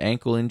mean,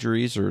 ankle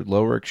injuries or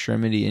lower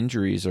extremity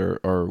injuries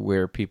are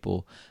where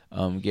people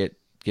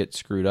get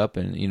screwed up.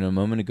 And a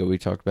moment ago we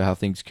talked about how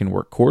things can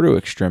work core to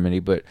extremity,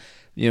 but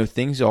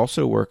things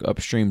also work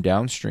upstream,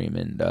 downstream.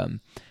 And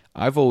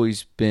I've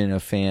always been a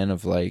fan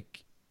of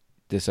like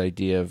this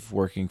idea of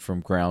working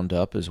from ground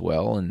up as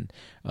well. And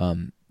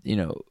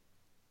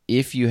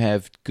if you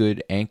have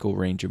good ankle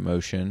range of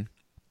motion,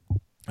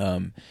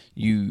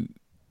 you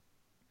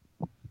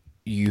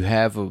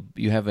have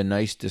a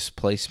nice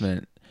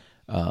displacement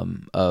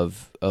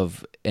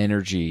of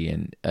energy,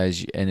 and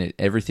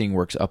everything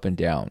works up and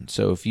down.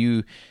 So if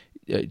you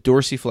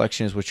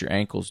dorsiflexion is what your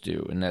ankles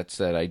do, and that's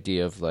that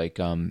idea of like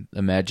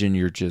imagine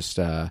you're just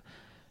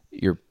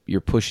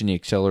you're pushing the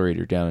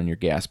accelerator down on your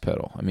gas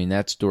pedal. I mean,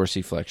 that's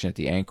dorsiflexion at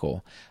the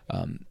ankle.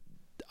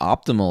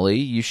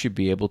 Optimally, you should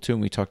be able to,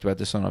 and we talked about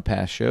this on a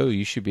past show,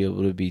 you should be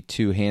able to be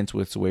 2 hands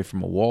widths away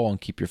from a wall and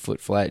keep your foot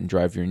flat and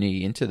drive your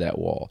knee into that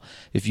wall.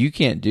 If you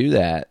can't do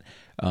that,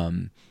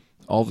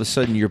 all of a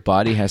sudden your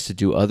body has to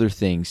do other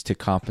things to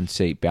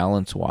compensate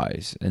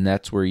balance-wise, and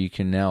that's where you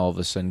can now all of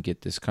a sudden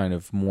get this kind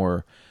of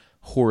more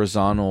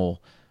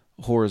horizontal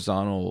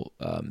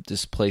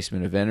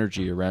displacement of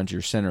energy around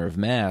your center of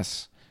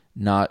mass,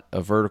 not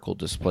a vertical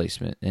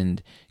displacement.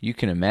 And you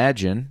can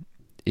imagine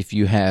if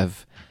you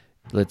have,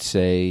 let's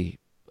say,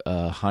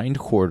 a hind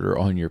quarter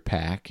on your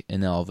pack,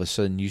 and all of a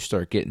sudden you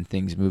start getting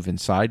things moving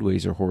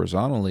sideways or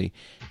horizontally,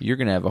 you're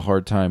going to have a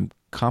hard time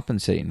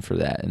compensating for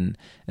that. And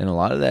a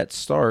lot of that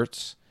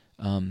starts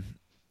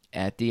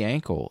at the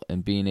ankle,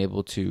 and being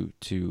able to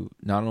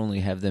not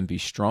only have them be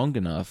strong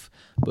enough,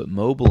 but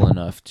mobile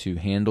enough to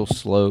handle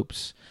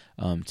slopes,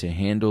 to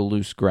handle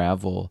loose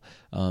gravel,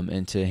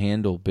 and to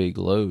handle big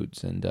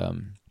loads. And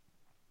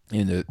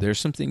there's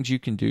some things you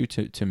can do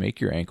to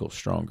make your ankles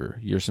stronger.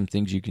 There's some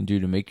things you can do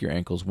to make your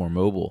ankles more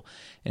mobile.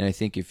 And I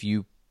think if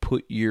you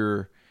put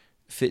your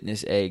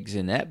fitness eggs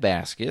in that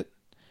basket,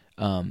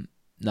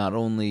 not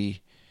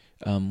only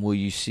will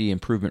you see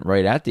improvement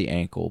right at the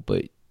ankle,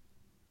 but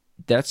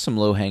that's some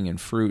low-hanging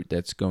fruit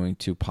that's going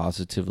to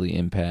positively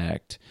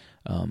impact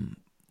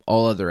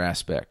all other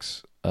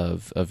aspects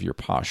of your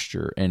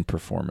posture and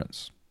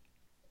performance.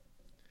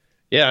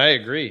 Yeah, I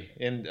agree.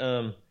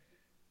 And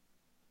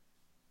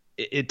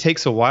it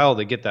takes a while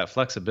to get that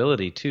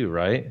flexibility too,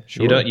 right?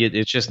 Sure.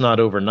 It's just not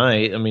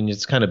overnight. I mean,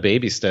 it's kind of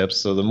baby steps.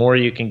 So the more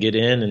you can get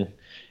in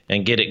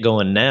and get it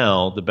going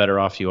now, the better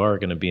off you are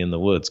going to be in the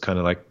woods, kind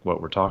of like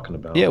what we're talking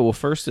about. Yeah, well,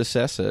 first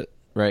assess it,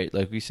 right?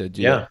 Like we said,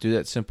 do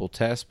that simple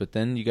test, but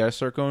then you got to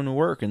start going to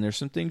work, and there's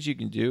some things you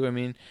can do. I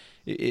mean,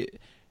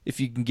 if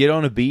you can get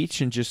on a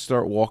beach and just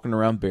start walking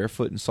around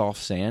barefoot in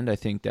soft sand, I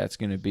think that's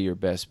going to be your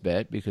best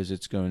bet because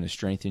it's going to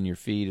strengthen your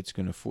feet. It's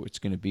going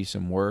to be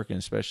some work, and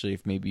especially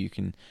if maybe you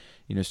can,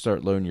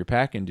 start loading your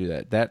pack and do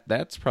that.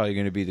 That's probably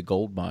going to be the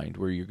gold mine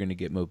where you're going to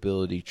get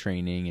mobility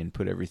training and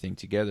put everything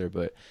together.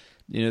 But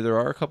there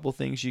are a couple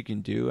things you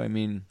can do. I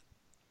mean,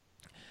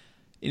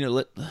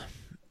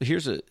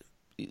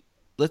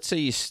 let's say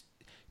you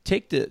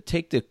take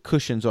the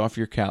cushions off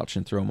your couch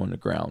and throw them on the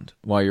ground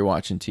while you're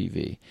watching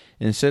TV.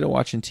 And instead of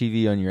watching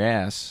TV on your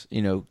ass,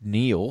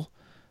 kneel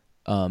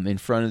in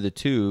front of the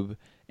tube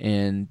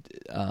and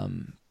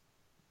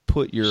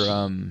put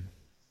your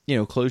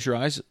close your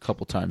eyes a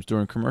couple times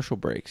during commercial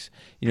breaks.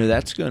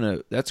 That's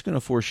gonna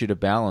force you to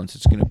balance.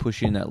 It's gonna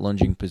push you in that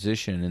lunging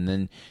position, and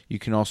then you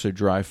can also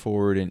drive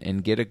forward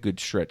and get a good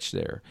stretch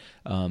there.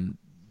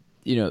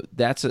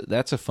 That's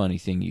a funny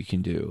thing you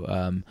can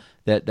do.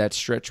 That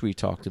stretch we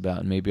talked about,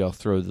 and maybe I'll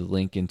throw the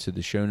link into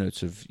the show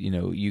notes of,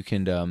 you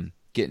can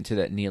get into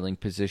that kneeling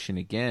position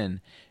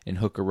again and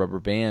hook a rubber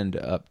band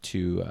up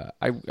to,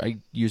 I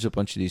use a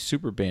bunch of these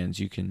super bands.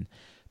 You can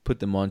put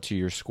them onto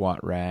your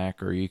squat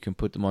rack, or you can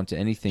put them onto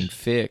anything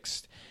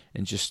fixed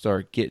and just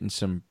start getting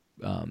some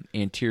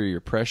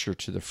anterior pressure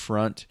to the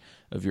front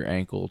of your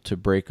ankle to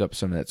break up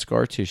some of that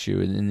scar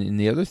tissue. And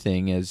the other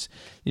thing is,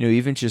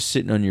 even just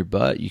sitting on your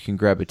butt, you can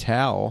grab a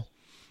towel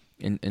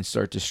and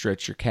start to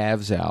stretch your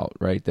calves out,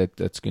 right?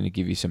 That's going to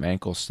give you some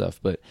ankle stuff.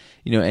 But,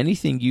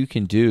 anything you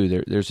can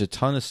do, there's a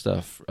ton of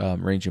stuff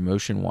range of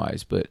motion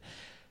wise, but,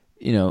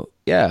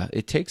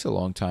 it takes a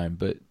long time,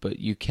 but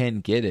you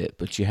can get it,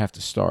 but you have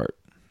to start.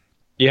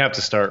 You have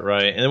to start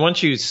right. And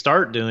once you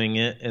start doing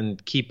it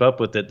and keep up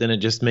with it, then it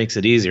just makes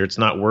it easier. It's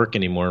not work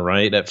anymore,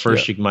 right? At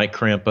first you might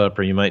cramp up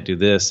or you might do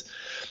this.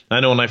 I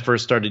know when I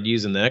first started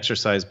using the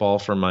exercise ball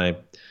for my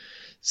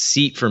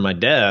seat for my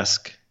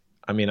desk,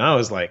 I mean, I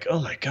was like, oh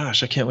my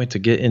gosh, I can't wait to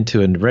get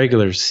into a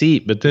regular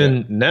seat. But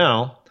then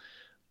now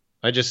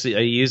I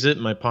use it.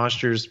 My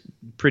posture's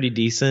pretty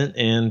decent,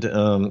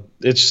 and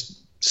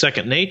it's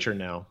second nature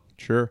now.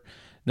 Sure.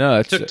 No,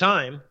 it took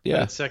time.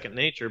 Yeah, it's second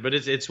nature. But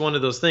it's one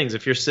of those things.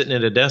 If you're sitting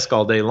at a desk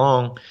all day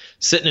long,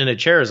 sitting in a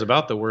chair is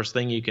about the worst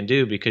thing you can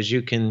do, because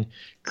you can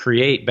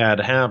create bad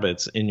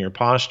habits in your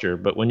posture.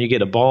 But when you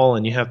get a ball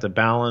and you have to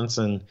balance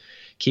and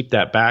keep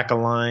that back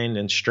aligned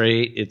and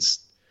straight,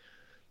 it's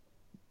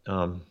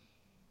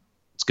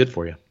good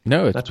for you.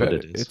 No, that's better.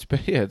 What it is.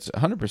 It's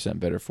 100%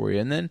 better for you.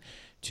 And then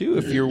too,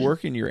 if you're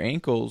working your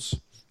ankles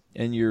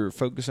and you're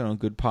focusing on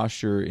good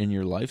posture in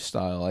your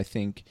lifestyle, I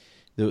think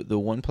the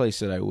one place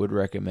that I would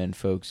recommend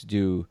folks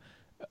do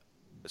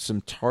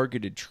some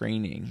targeted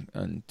training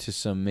to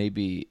some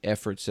maybe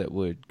efforts that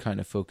would kind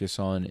of focus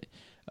on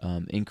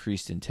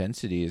increased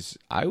intensity is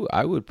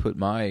I would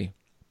focus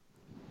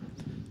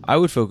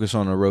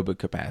on aerobic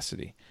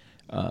capacity.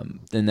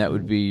 And that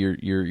would be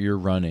your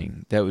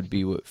running. That would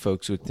be what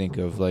folks would think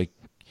of, like,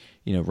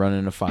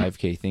 running a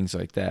 5K, things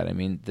like that. I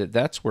mean,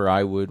 that's where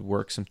I would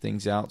work some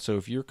things out. So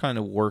if you're kind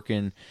of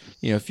working,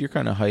 if you're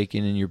kind of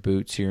hiking in your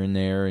boots here and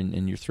there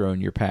and you're throwing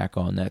your pack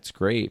on, that's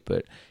great.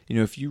 But,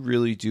 if you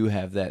really do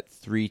have that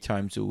 3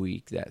 times a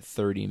week, that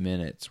 30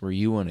 minutes where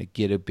you want to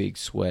get a big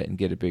sweat and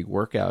get a big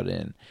workout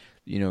in,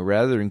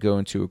 rather than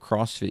going to a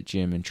CrossFit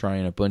gym and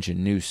trying a bunch of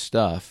new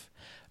stuff,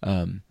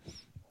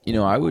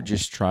 I would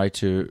just try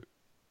to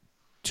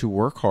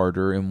work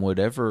harder in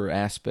whatever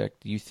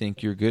aspect you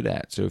think you're good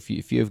at. So if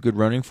you have good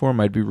running form,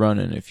 I'd be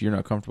running. If you're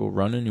not comfortable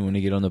running, you want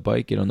to get on the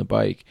bike, get on the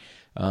bike,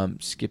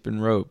 skipping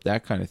rope,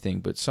 that kind of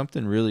thing. But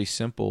something really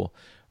simple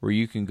where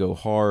you can go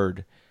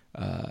hard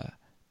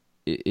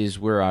is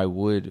where I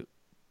would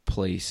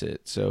place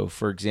it. So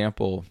for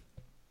example,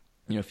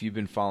 if you've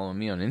been following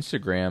me on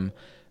Instagram,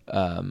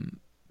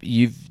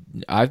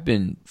 I've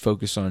been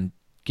focused on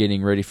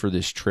getting ready for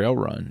this trail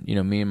run.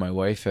 Me and my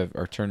wife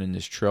are turning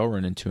this trail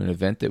run into an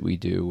event that we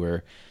do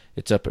where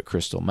it's up at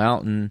Crystal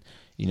Mountain.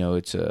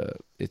 It's a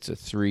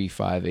 3,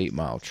 5, 8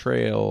 mile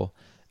trail.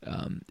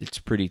 It's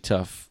pretty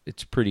tough.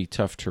 It's pretty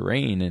tough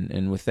terrain.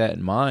 And with that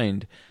in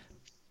mind,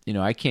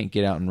 I can't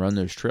get out and run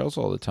those trails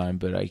all the time,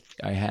 but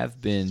I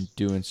have been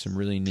doing some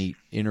really neat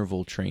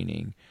interval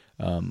training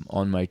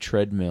on my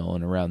treadmill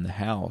and around the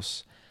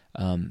house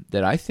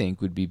that I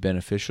think would be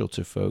beneficial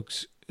to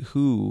folks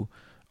who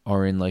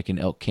are in like an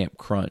elk camp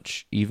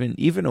crunch.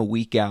 Even a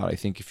week out, I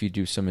think if you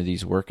do some of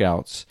these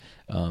workouts,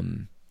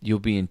 you'll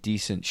be in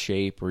decent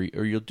shape, or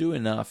you'll do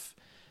enough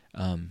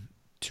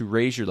to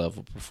raise your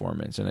level of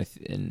performance.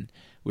 And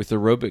with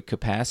aerobic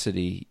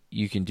capacity,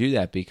 you can do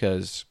that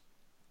because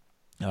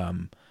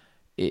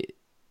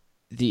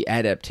the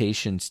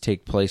adaptations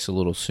take place a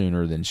little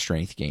sooner than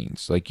strength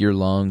gains. Like your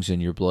lungs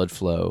and your blood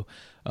flow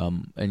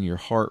and your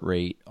heart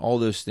rate, all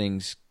those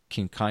things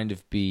can kind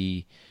of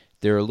be,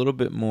 they're a little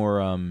bit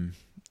more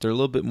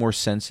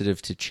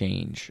sensitive to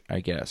change,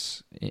 I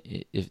guess,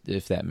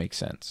 if that makes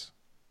sense.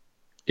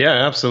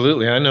 Yeah,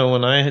 absolutely. I know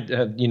when I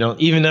had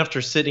even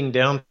after sitting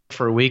down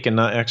for a week and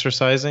not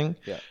exercising,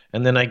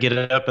 and then I get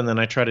up and then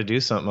I try to do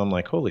something, I'm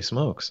like, holy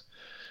smokes.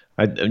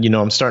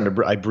 I'm starting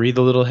to, I breathe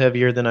a little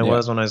heavier than I Yeah,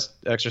 was when I was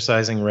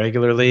exercising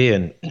regularly.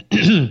 And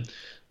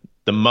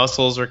the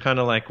muscles are kind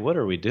of like, what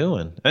are we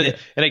doing? yeah,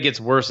 And it gets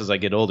worse as I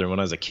get older. When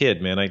I was a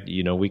kid, man,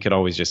 we could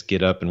always just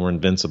get up and we're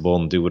invincible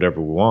and do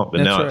whatever we want. But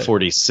that's now at right.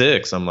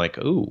 46, I'm like,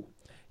 ooh,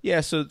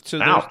 Yeah, so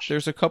ouch.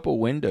 there's a couple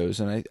windows,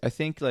 and I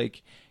think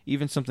like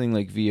even something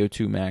like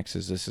VO2 max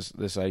is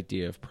this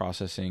idea of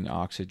processing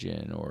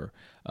oxygen or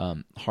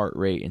heart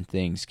rate and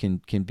things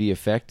can be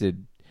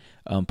affected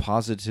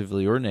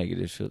positively or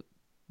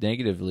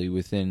negatively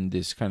within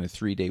this kind of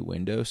 3 day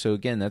window. So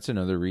again, that's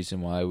another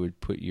reason why I would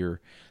put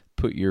your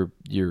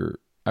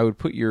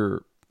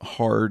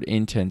hard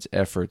intense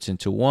efforts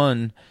into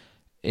one,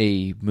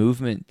 a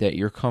movement that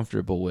you're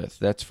comfortable with.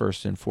 That's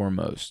first and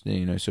foremost.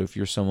 So if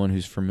you're someone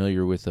who's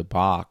familiar with a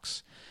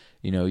box,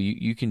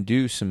 you can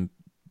do some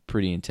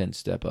pretty intense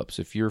step ups.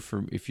 If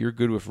you're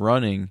good with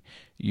running,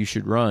 you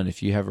should run.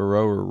 If you have a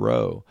rower,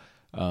 row.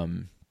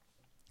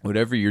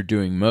 Whatever you're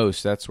doing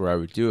most, that's where I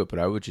would do it. But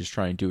I would just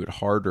try and do it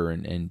harder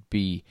and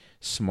be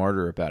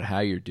smarter about how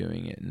you're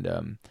doing it.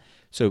 And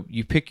so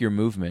you pick your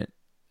movement.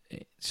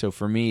 So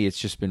for me, it's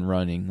just been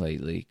running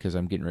lately because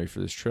I'm getting ready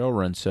for this trail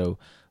run. So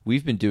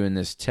we've been doing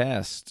this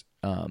test,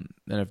 and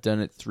I've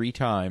done it 3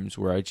 times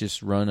where I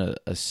just run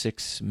a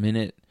 6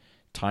 minute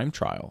time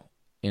trial,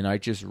 and I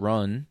just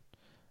run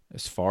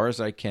as far as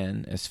I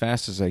can, as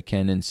fast as I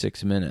can in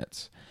 6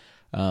 minutes.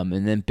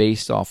 And then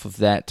based off of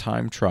that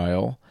time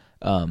trial,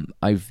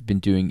 I've been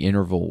doing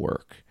interval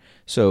work.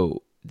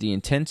 So the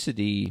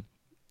intensity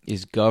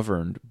is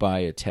governed by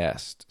a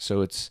test.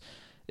 So it's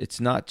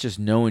not just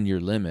knowing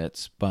your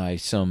limits by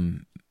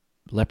some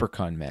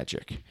leprechaun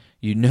magic.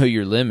 You know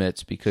your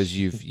limits because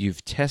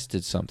you've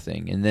tested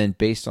something, and then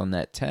based on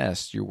that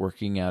test, you're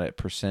working out at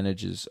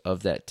percentages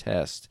of that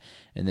test,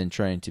 and then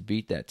trying to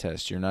beat that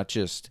test. You're not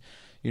just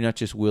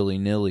willy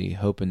nilly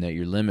hoping that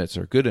your limits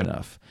are good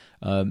enough.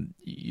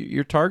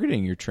 You're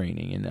targeting your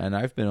training, and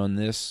I've been on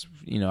this.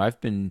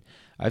 I've been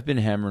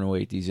hammering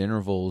away at these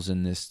intervals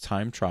in this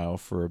time trial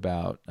for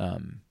about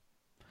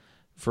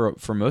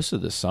for most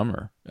of the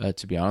summer,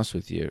 to be honest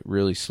with you,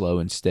 really slow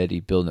and steady,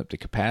 building up the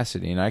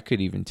capacity. And I could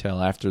even tell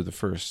after the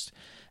first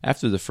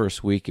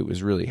week, it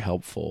was really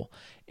helpful.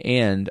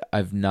 And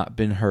I've not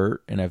been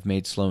hurt, and I've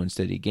made slow and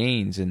steady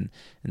gains, and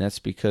that's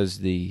because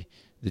the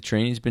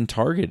training's been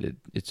targeted.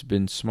 It's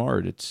been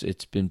smart.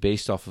 It's been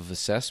based off of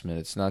assessment.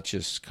 It's not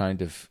just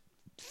kind of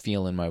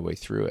feeling my way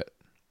through it.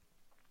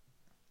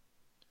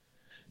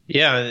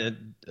 Yeah,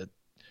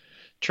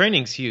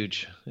 training's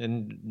huge,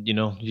 and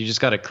you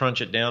just got to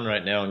crunch it down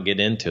right now and get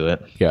into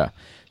it. Yeah.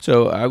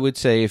 So I would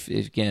say if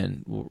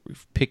again,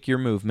 pick your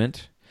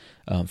movement.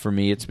 For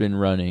me, it's been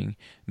running.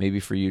 Maybe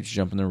for you, it's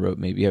jumping the rope.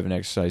 Maybe you have an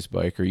exercise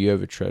bike, or you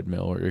have a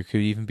treadmill, or it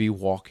could even be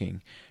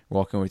walking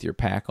with your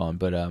pack on.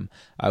 But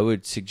I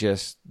would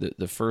suggest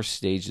the first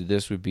stage of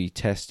this would be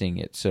testing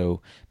it.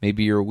 So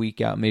maybe you're a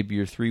week out, maybe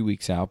you're 3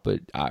 weeks out,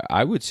 but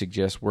I would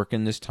suggest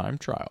working this time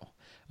trial.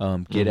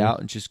 Get Hmm.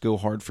 out and just go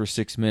hard for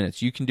 6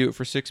 minutes. You can do it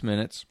for 6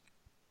 minutes,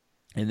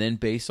 and then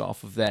based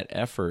off of that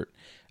effort,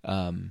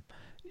 um,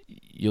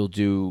 you'll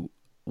do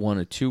one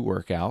or two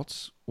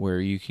workouts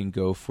where you can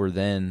go for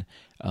then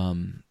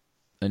an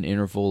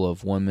interval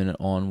of 1 minute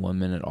on, 1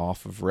 minute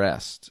off of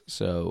rest.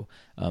 So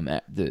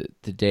at the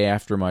day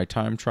after my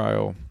time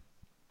trial,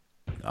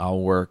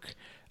 I'll work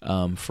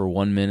for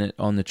 1 minute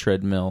on the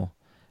treadmill,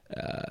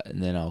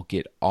 and then I'll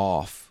get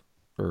off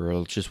or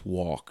I'll just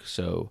walk.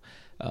 So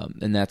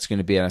and that's going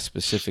to be at a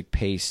specific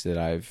pace that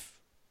I've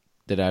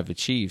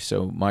achieved.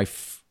 So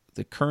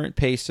the current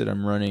pace that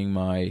I'm running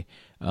my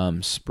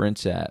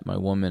sprints at, my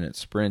 1 minute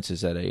sprints,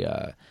 is at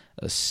a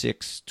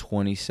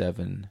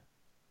 6:27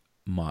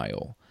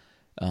 mile.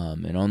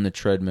 And on the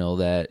treadmill,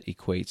 that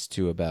equates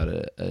to about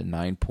a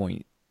 9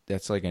 point.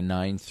 That's like a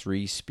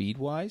 9.3 speed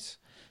wise.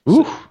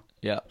 So Ooh.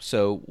 yeah.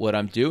 So what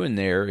I'm doing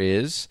there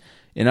is,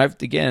 and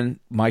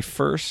my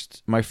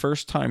first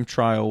time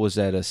trial was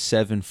at a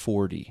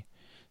 7:40.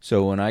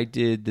 So when I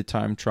did the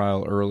time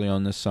trial early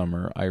on this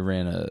summer, I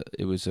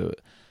was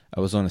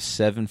on a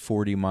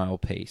 7:40 mile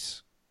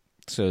pace.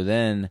 So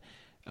then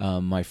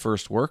my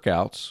first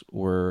workouts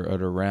were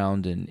at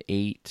around an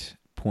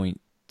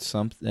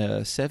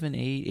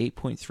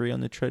 8.3 on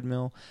the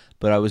treadmill,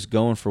 but I was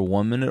going for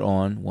 1 minute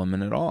on, 1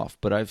 minute off.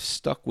 But I've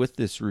stuck with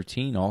this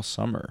routine all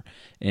summer,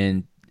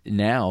 and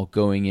now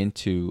going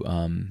into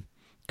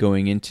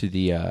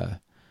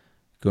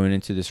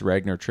this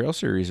Ragnar Trail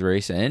Series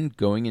race and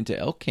going into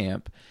elk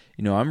camp,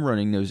 I'm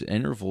running those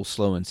intervals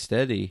slow and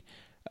steady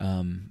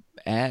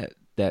at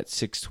that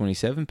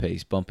 6:27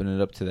 pace, bumping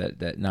it up to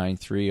that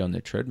 9.3 on the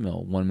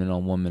treadmill, 1 minute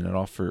on, 1 minute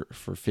off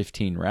for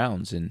 15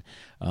 rounds, and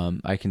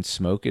I can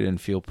smoke it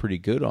and feel pretty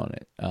good on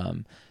it.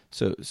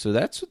 So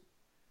that's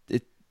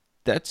it.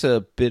 That's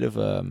a bit of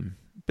a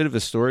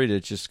story to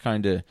just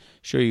kind of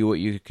show you what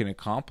you can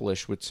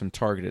accomplish with some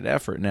targeted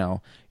effort.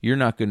 Now, you're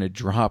not going to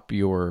drop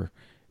your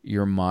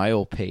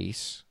mile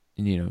pace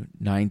in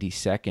 90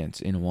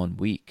 seconds in 1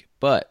 week,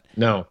 but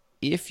No.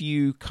 if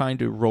you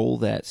kind of roll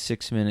that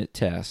 6-minute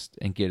test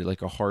and get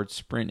like a hard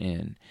sprint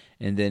in,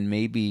 and then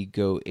maybe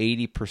go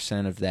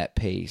 80% of that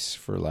pace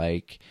for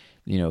like,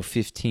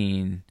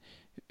 15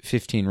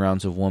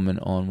 rounds of 1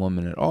 minute on, 1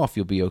 minute off,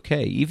 you'll be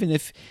okay. Even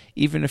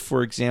if,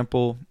 for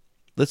example,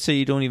 let's say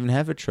you don't even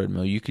have a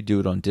treadmill, you could do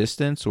it on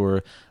distance.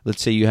 Or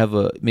let's say you have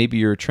maybe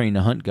you're a train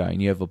to hunt guy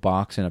and you have a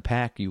box and a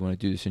pack, you want to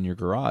do this in your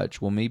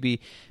garage. Well, maybe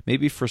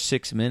for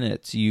 6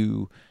 minutes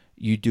you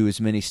do as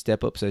many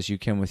step ups as you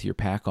can with your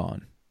pack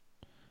on.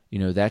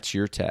 That's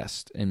your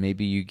test. And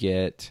maybe you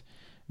get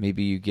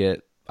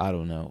I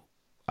don't know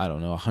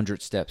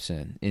 100 steps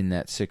in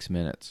that 6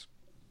 minutes.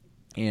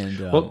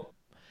 And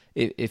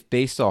if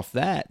based off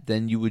that,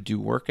 then you would do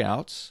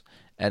workouts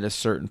at a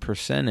certain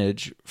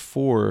percentage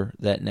for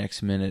that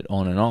next minute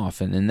on and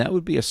off, and that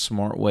would be a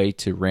smart way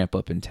to ramp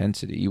up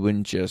intensity. You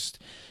wouldn't just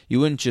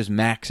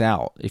max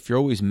out. If you're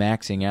always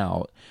maxing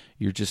out,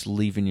 you're just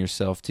leaving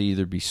yourself to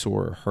either be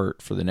sore or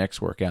hurt for the next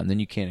workout, and then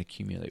you can't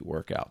accumulate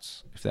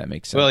workouts, if that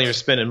makes sense. Well, you're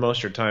spending most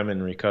of your time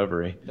in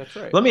recovery. That's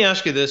right. Let me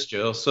ask you this,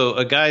 Joe. So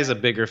a guy's a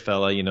bigger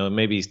fella,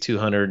 maybe he's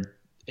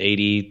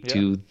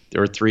 280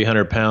 or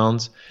 300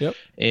 pounds. Yep.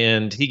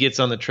 And he gets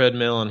on the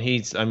treadmill and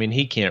he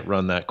can't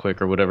run that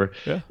quick or whatever.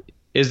 Yeah.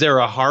 Is there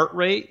a heart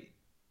rate?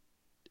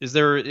 Is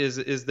there a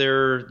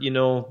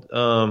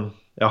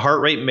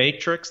heart rate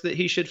matrix that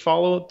he should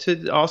follow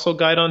to also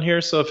guide on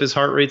here? So if his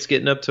heart rate's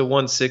getting up to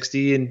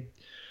 160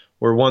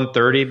 or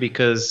 130,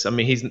 because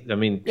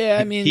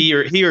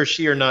he or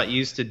she are not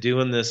used to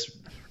doing this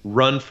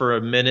run for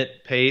a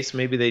minute pace.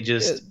 Maybe they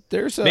just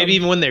maybe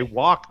even when they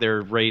walk,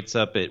 their rate's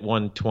up at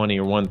 120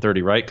 or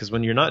 130, right? Because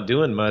when you're not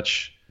doing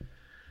much,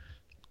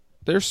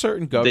 there's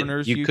certain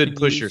governors you could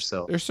push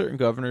yourself. There's certain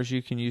governors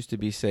you can use to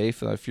be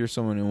safe. If you're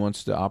someone who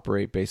wants to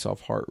operate based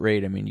off heart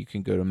rate, you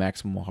can go to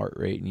maximal heart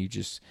rate, and you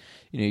just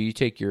you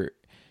take your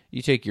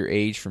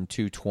age from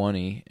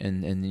 220,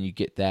 and then you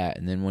get that,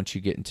 and then once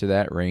you get into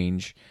that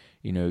range,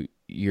 you're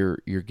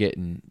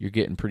getting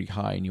pretty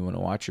high, and you want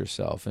to watch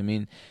yourself.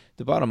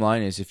 The bottom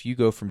line is, if you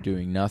go from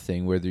doing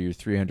nothing, whether you're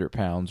 300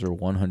 pounds or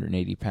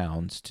 180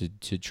 pounds, to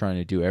trying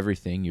to do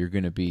everything, you're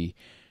going to be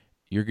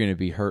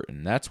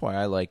hurting. That's why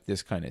I like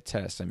this kind of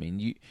test.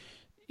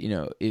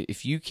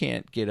 If you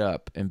can't get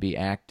up and be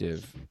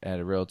active at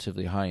a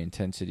relatively high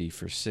intensity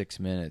for 6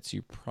 minutes,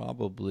 you're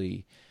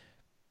probably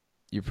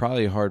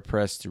hard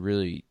pressed to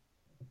really.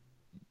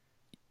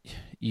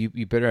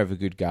 You better have a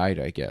good guide,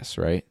 I guess,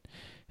 right?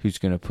 Who's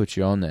going to put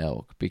you on the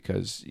elk,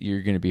 because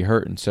you're going to be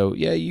hurting. So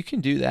yeah, you can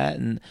do that.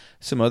 And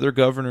some other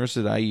governors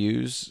that I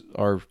use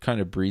are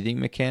kind of breathing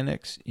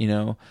mechanics.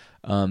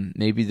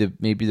 Maybe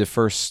the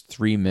first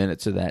 3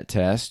 minutes of that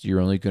test,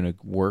 you're only going to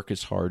work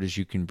as hard as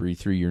you can breathe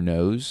through your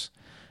nose.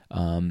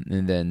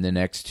 And then the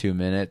next 2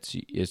 minutes,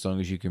 as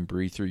long as you can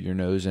breathe through your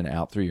nose and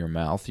out through your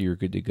mouth, you're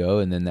good to go.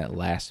 And then that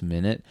last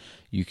minute,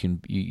 you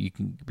can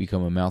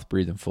become a mouth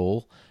breathing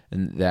full,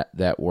 and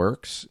that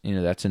works.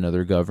 That's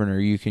another governor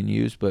you can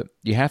use. But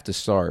you have to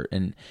start,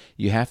 and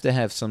you have to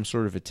have some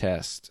sort of a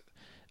test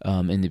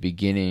in the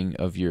beginning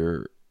of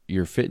your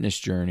fitness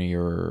journey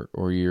or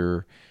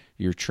your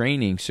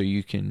training, so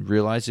you can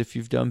realize if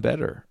you've done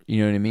better.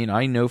 You know what I mean?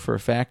 I know for a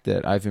fact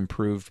that I've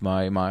improved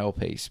my mile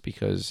pace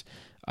because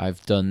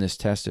I've done this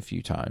test a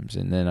few times,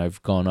 and then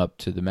I've gone up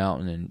to the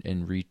mountain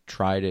and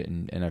retried it,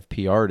 and I've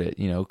PR'd it,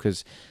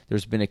 because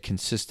there's been a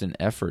consistent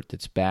effort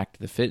that's backed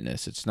the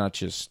fitness. It's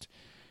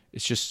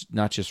just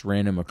not just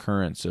random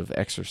occurrence of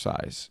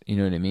exercise. You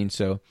know what I mean?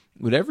 So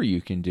whatever you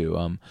can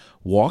do.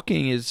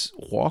 Walking is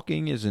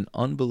an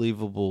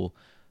unbelievably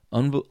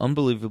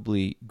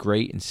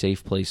great and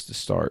safe place to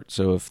start.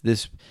 So if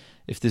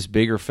this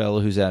bigger fellow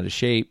who's out of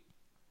shape,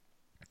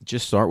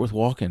 just start with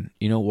walking.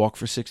 Walk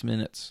for 6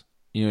 minutes.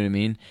 You know what I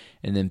mean?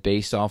 And then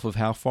based off of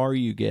how far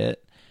you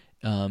get,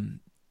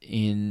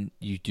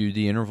 you do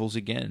the intervals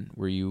again,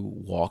 where you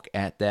walk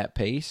at that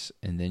pace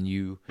and then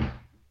you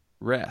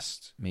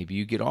rest. Maybe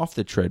you get off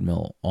the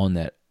treadmill on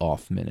that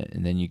off minute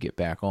and then you get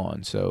back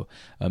on. So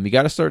you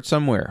got to start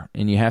somewhere,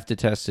 and you have to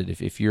test it.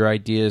 If your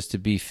idea is to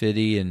be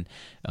fitty and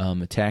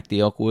attack the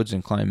elk woods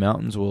and climb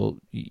mountains, well,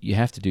 you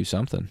have to do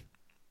something.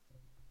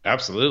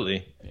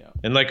 Absolutely. Yeah.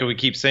 And like we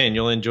keep saying,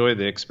 you'll enjoy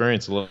the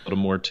experience a little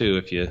more too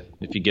if you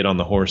get on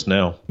the horse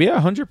now. Yeah,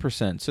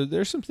 100%. So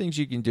there's some things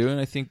you can do, and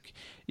I think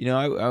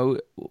I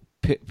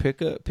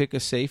pick a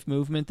safe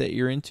movement that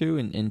you're into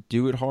and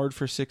do it hard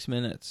for 6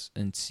 minutes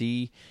and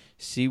see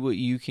what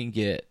you can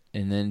get,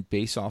 and then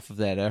based off of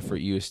that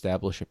effort, you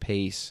establish a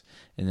pace,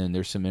 and then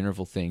there's some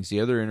interval things. The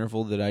other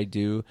interval that I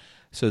do,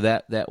 so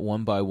that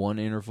 1x1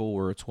 interval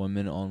where it's 1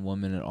 minute on, 1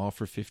 minute off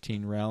for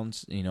 15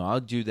 rounds, I'll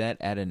do that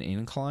at an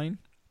incline.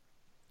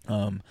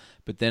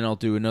 But then I'll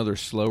do another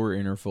slower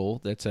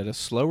interval that's at a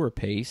slower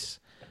pace,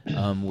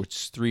 which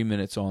is 3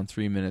 minutes on,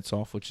 3 minutes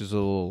off, which is a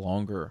little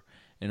longer,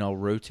 and I'll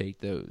rotate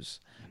those.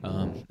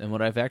 And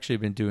what I've actually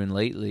been doing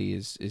lately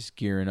is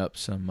gearing up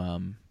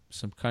some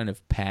kind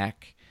of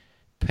pack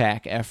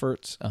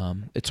efforts.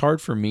 It's hard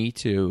for me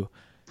to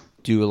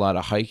do a lot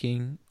of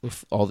hiking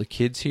with all the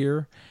kids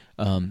here.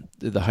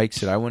 the hikes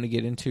that I want to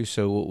get into.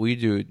 So what we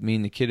do, me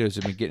and the kiddos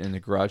have been getting in the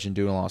garage and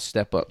doing a lot of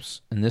step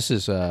ups. And this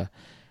is, I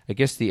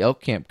guess the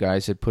elk camp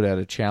guys had put out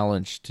a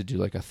challenge to do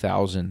like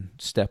 1,000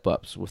 step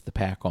ups with the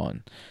pack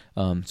on.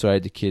 So I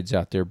had the kids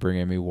out there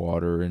bringing me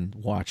water and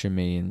watching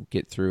me and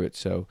get through it.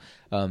 So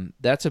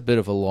that's a bit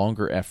of a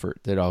longer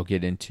effort that I'll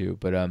get into.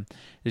 But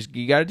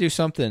you got to do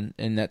something,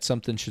 and that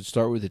something should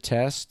start with a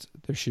test.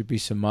 There should be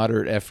some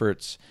moderate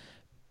efforts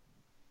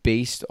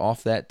based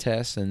off that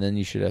test, and then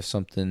you should have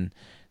something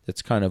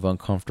that's kind of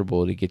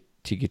uncomfortable to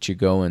get you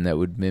going that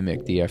would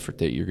mimic the effort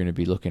that you're going to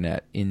be looking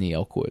at in the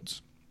elk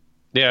woods.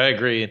 Yeah, I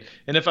agree.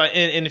 And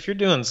if you're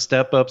doing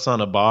step ups on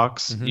a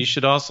box, you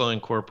should also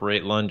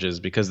incorporate lunges,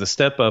 because the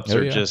step ups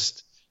are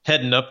just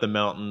heading up the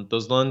mountain.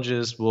 Those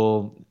lunges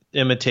will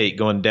imitate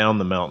going down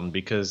the mountain,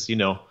 because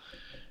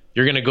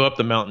you're going to go up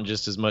the mountain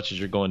just as much as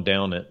you're going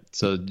down it.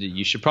 So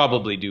you should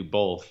probably do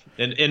both,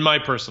 in my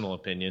personal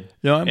opinion.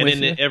 No, I'm with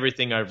you.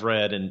 Everything I've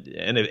read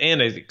and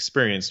I've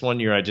experienced. One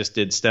year I just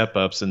did step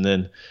ups, and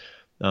then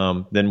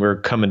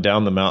we're coming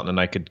down the mountain, and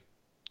I could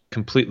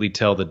completely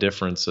tell the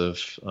difference of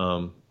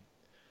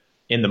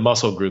in the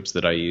muscle groups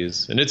that I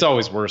use. And it's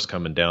always worse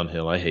coming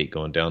downhill. I hate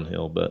going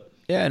downhill, but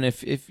yeah, and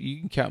if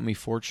you can count me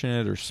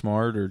fortunate or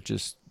smart or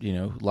just,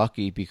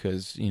 lucky,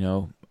 because,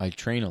 I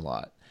train a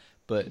lot.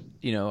 But,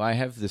 I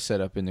have this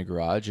set up in the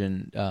garage,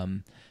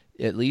 and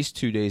at least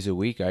 2 days a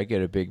week I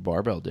get a big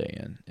barbell day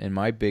in. And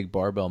my big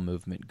barbell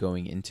movement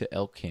going into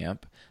elk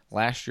camp,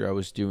 last year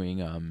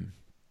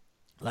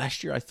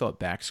I thought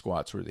back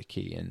squats were the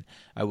key, and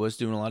I was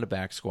doing a lot of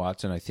back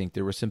squats, and I think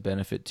there was some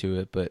benefit to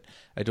it, but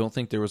I don't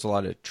think there was a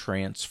lot of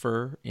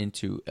transfer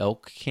into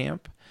elk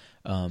camp.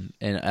 And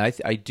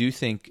I do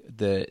think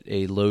that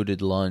a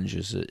loaded lunge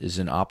is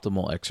an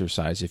optimal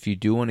exercise if you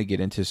do want to get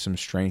into some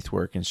strength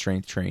work and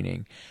strength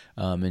training,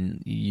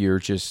 and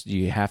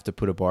you have to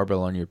put a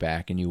barbell on your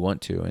back, and you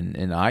want to,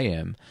 and I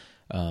am.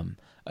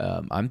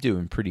 I'm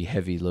doing pretty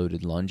heavy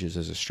loaded lunges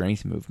as a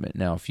strength movement.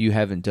 Now, if you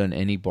haven't done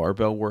any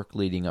barbell work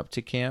leading up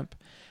to camp,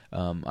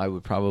 I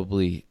would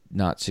probably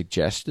not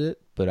suggest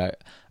it, but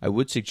I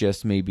would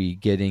suggest maybe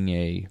getting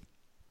a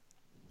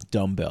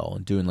dumbbell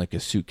and doing like a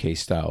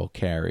suitcase style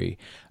carry.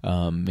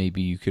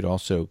 Maybe you could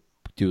also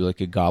do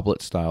like a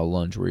goblet style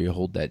lunge where you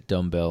hold that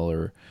dumbbell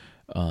or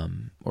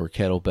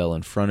kettlebell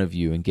in front of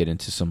you and get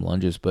into some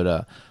lunges.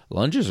 But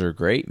lunges are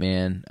great,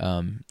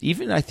 man.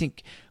 Even I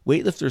think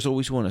weightlifters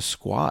always want to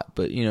squat,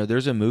 but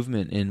there's a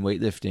movement in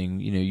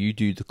weightlifting. You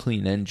do the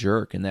clean end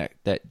jerk, and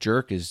that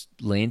jerk is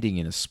landing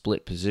in a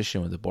split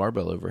position with a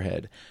barbell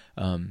overhead.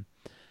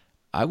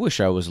 I wish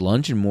I was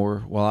lunging more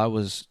while I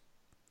was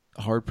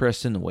hard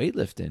pressed in the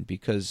weightlifting,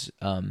 because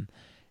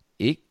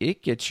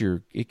it gets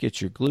your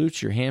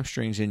glutes, your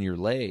hamstrings, and your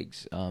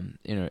legs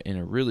in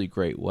a really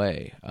great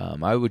way.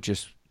 I would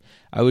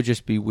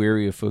just be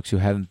wary of folks who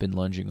haven't been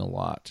lunging a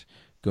lot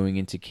going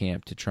into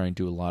camp to try and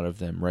do a lot of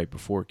them right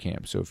before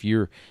camp. So if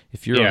you're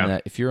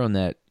on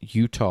that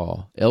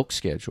Utah elk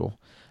schedule,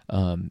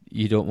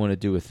 you don't want to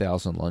do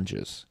 1,000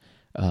 lunges.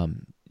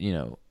 In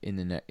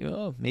the net,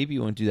 maybe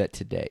you want to do that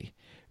today,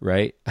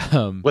 right?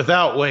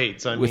 Without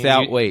weights.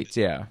 Weights,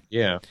 yeah.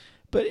 Yeah.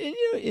 But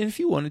if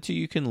you wanted to,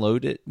 you can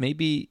load it.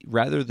 Maybe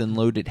rather than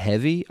load it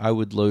heavy, I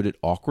would load it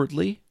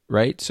awkwardly,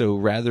 right? So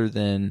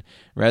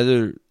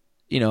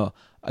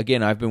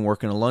again, I've been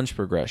working a lunge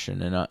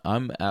progression, and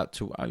I'm out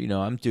to,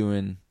 I'm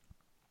doing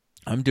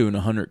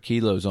 100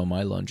 kilos on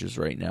my lunges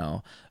right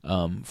now,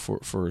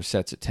 for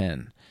sets of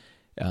 10.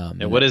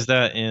 And what is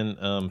that in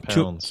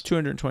pounds?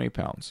 220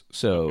 pounds.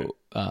 So,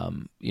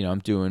 okay. I'm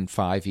doing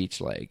 5 each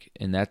leg,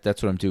 and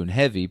that's what I'm doing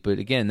heavy. But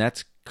again,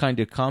 that's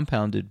kind of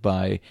compounded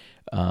by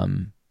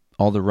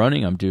all the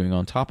running I'm doing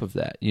on top of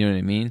that. You know what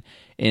I mean?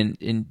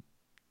 And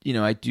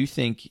I do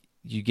think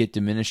you get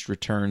diminished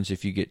returns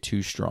if you get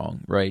too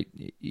strong, right?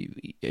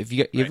 Have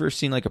you ever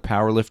seen like a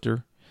power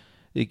lifter?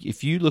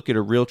 If you look at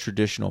a real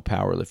traditional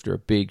power lifter, a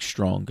big,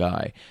 strong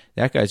guy,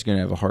 that guy's going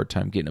to have a hard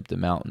time getting up the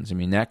mountains. I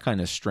mean, that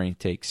kind of strength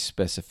takes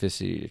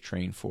specificity to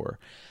train for.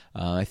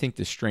 I think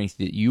the strength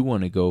that you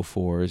want to go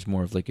for is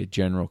more of like a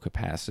general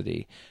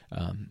capacity.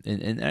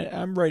 And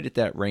I'm right at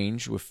that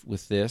range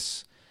with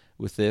this,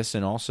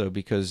 and also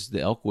because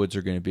the elk woods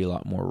are going to be a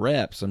lot more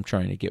reps, I'm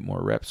trying to get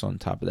more reps on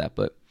top of that.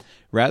 But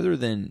rather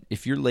than,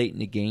 if you're late in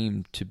the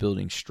game to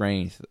building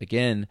strength,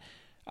 again,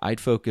 I'd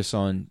focus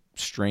on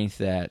strength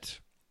that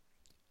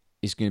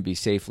is going to be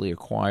safely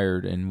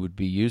acquired and would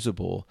be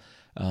usable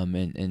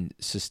and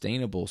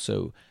sustainable.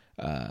 So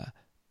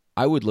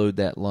I would load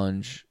that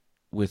lunge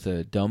with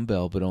a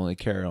dumbbell, but only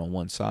carry it on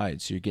one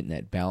side, so you're getting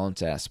that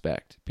balance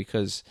aspect.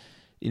 Because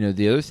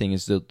the other thing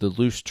is the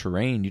loose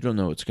terrain, you don't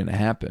know what's going to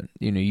happen.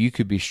 You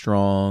could be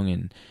strong,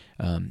 and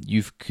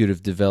you could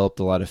have developed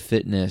a lot of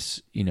fitness,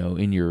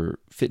 in your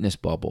fitness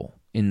bubble,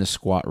 in the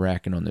squat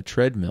rack and on the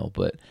treadmill,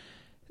 but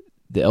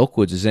the elk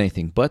woods is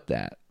anything but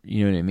that.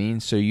 You know what I mean?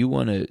 So you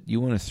want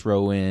to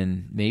throw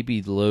in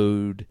maybe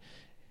load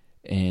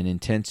and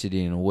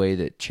intensity in a way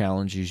that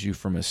challenges you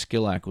from a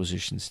skill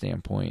acquisition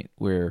standpoint,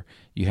 where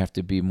you have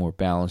to be more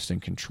balanced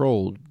and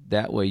controlled.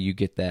 That way you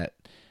get that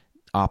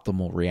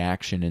optimal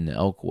reaction in the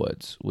elk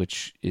woods,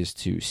 which is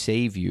to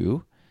save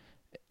you,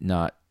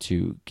 not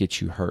to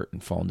get you hurt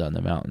and falling down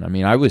the mountain. I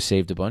mean, I was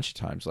saved a bunch of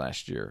times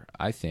last year.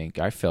 I think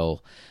I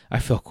fell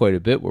quite a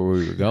bit where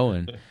we were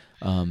going.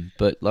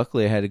 But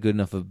luckily I had a good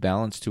enough of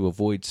balance to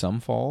avoid some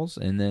falls.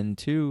 And then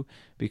too,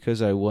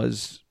 because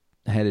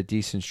had a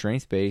decent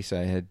strength base,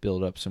 I had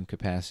built up some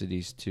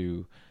capacities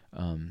to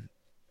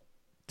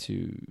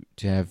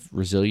have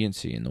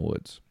resiliency in the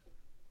woods.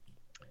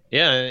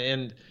 Yeah,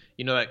 and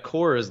that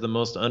core is the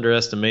most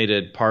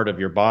underestimated part of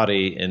your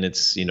body, and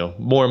it's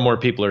more and more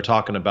people are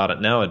talking about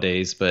it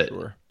nowadays, but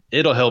Sure.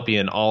 It'll help you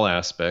in all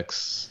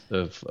aspects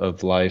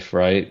of life,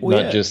 right?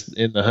 Well, Not just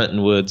in the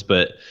hunting woods,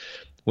 but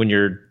when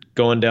you're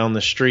going down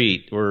the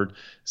street, or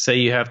say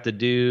you have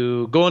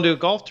to go into a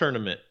golf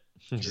tournament.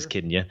 I'm just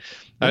kidding you.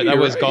 No, I you're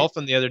was right.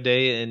 golfing the other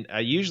day, and I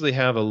usually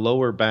have a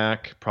lower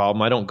back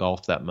problem. I don't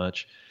golf that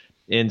much.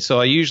 And so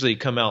I usually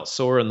come out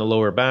sore in the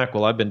lower back.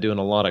 Well, I've been doing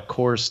a lot of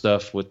core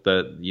stuff with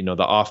the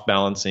off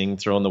balancing,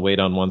 throwing the weight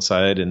on one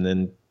side and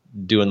then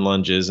doing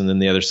lunges, and then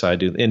the other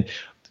side and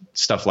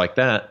stuff like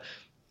that.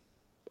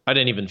 I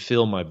didn't even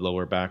feel my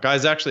lower back. I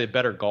was actually a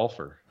better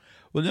golfer.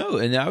 Well, no,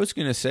 and I was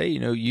going to say,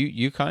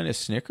 you kind of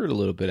snickered a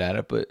little bit at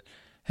it, but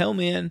hell,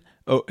 man,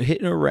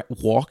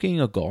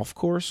 walking a golf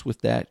course with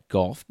that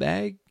golf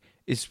bag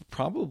is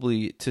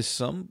probably to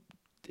some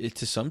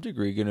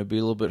degree going to be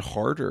a little bit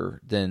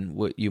harder than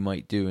what you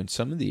might do in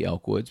some of the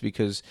elk woods,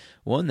 because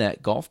one,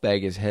 that golf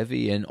bag is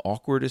heavy and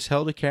awkward as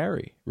hell to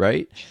carry,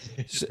 right?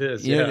 So, It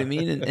is, you know yeah. what I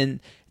mean? And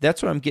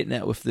that's what I'm getting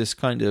at with this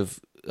kind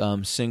of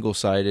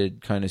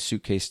single-sided kind of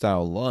suitcase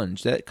style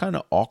lunge. That kind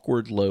of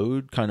awkward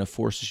load kind of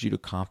forces you to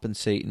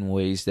compensate in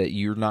ways that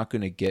you're not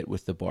going to get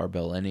with the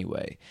barbell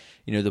anyway.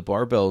 The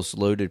barbell's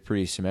loaded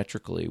pretty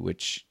symmetrically,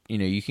 which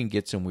you can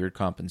get some weird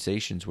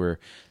compensations where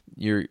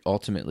you're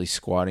ultimately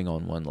squatting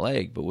on one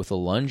leg, but with a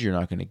lunge you're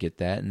not going to get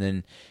that. And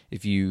then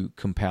if you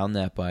compound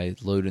that by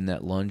loading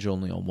that lunge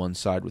only on one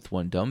side with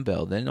one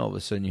dumbbell, then all of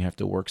a sudden you have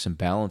to work some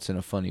balance in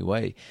a funny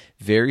way,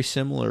 very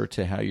similar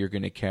to how you're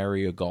going to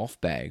carry a golf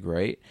bag,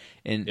 right?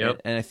 And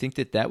Yep. and I think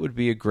that would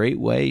be a great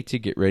way to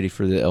get ready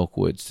for the elk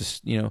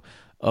woods, to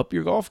up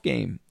your golf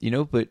game,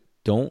 but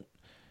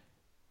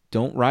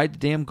don't ride the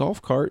damn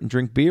golf cart and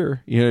drink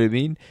beer. You know what I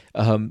mean?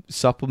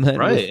 Supplement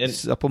Right,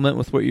 supplement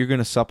with what you're going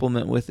to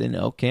supplement with in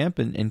elk camp,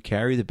 and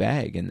carry the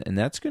bag, and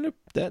that's gonna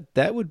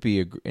that would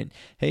be and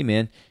hey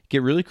man,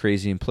 get really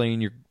crazy and play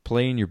in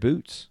your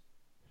boots.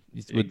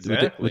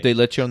 Exactly. Would they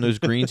let you on those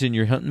greens in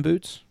your hunting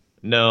boots?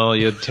 No,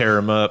 you'd tear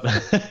them up.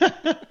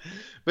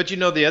 But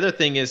the other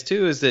thing is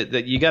too is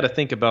that you got to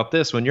think about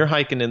this. When you're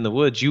hiking in the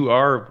woods, you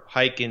are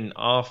hiking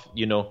off,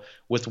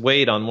 with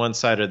weight on one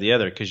side or the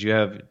other, because you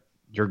have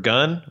your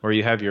gun or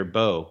you have your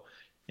bow,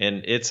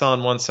 and it's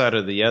on one side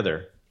or the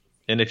other.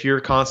 And if you're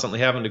constantly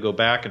having to go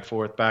back and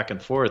forth, that's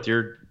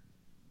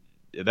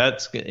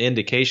an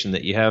indication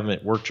that you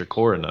haven't worked your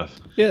core enough.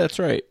 Yeah, that's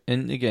right.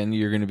 And again,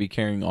 you're going to be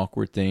carrying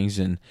awkward things.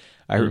 And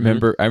I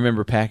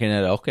remember packing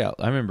that elk out.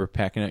 I remember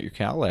packing out your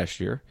cow last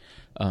year.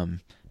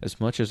 As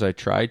much as I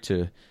tried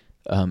to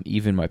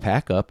even my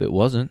pack up, it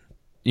wasn't.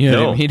 You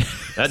know what I mean?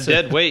 That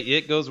dead weight,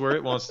 it goes where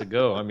it wants to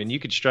go. I mean, you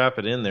could strap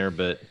it in there,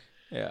 but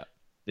Yeah.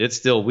 it's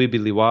still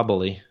wibbly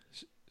wobbly.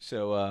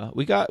 So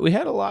we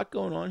had a lot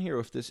going on here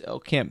with this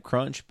elk camp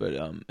crunch, but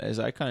as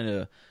I kind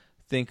of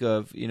think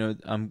of,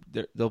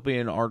 there'll be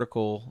an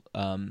article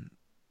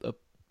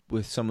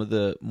with some of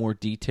the more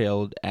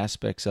detailed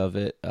aspects of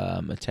it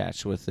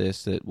attached with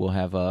this that we'll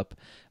have up,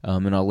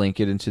 and I'll link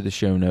it into the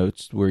show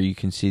notes where you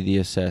can see the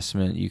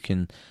assessment. You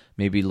can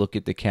maybe look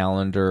at the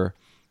calendar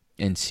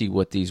and see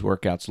what these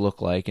workouts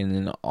look like, and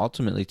then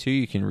ultimately too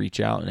you can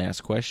reach out and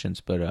ask questions.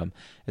 But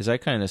as I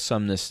kind of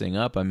sum this thing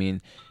up, I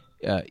mean,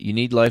 you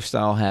need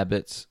lifestyle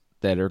habits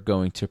that are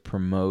going to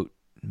promote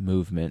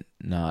movement,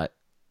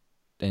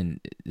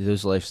 and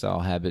those lifestyle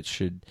habits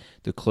should,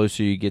 the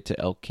closer you get to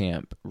elk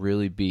camp,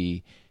 really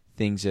be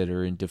things that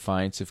are in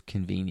defiance of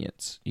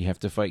convenience. You have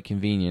to fight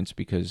convenience,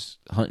 because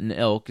hunting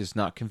elk is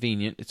not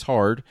convenient. It's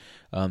hard.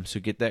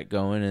 So get that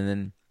going. And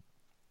then,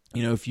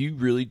 if you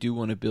really do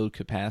want to build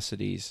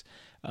capacities,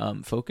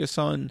 focus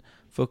on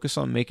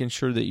making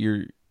sure that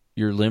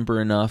you're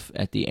limber enough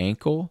at the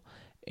ankle.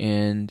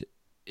 And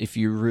if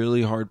you're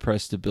really hard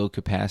pressed to build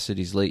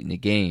capacities late in the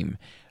game,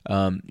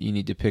 you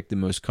need to pick the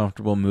most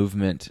comfortable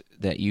movement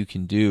that you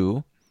can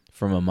do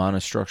from a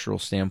monostructural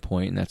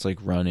standpoint, and that's like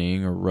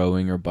running or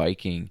rowing or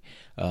biking,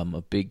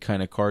 a big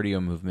kind of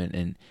cardio movement,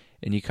 and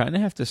you kind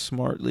of have to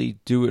smartly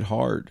do it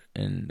hard.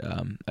 And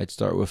I'd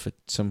start with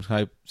some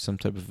type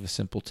of a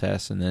simple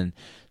test, and then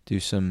do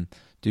some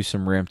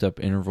ramped up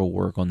interval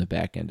work on the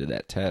back end of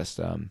that test.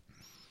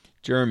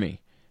 Jeremy,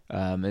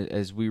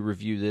 as we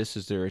review this,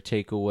 is there a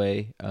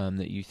takeaway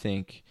that you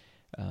think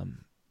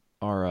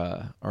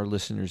our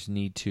listeners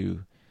need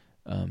to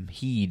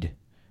heed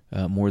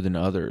more than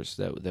others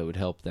that would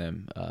help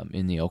them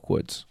in the elk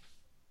woods?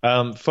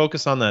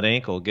 Focus on that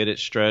ankle, get it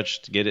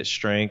stretched, get it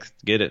strength,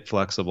 get it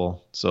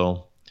flexible.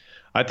 So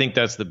I think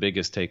that's the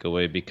biggest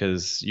takeaway,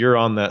 because you're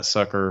on that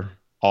sucker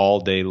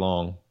all day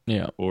long.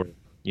 Yeah. Or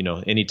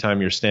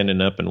anytime you're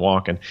standing up and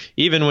walking,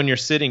 even when you're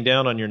sitting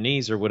down on your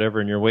knees or whatever,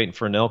 and you're waiting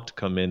for an elk to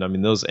come in. I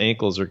mean, those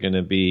ankles are going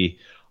to be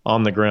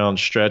on the ground,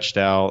 stretched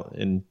out,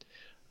 and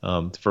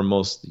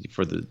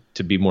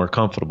to be more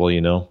comfortable,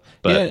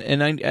 But yeah,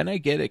 and I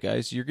get it,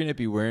 guys. You're going to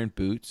be wearing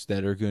boots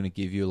that are going to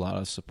give you a lot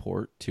of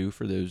support too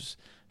for those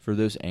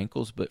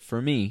ankles. But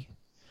for me,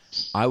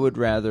 I would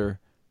rather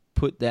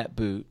put that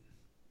boot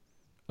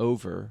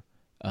over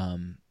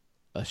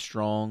a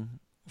strong,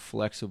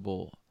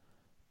 flexible,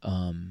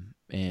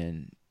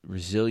 and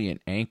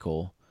resilient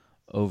ankle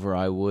over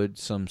I would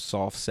some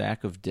soft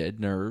sack of dead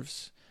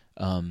nerves,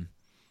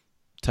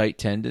 tight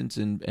tendons,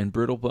 and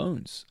brittle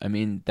bones. I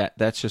mean,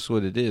 that's just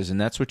what it is,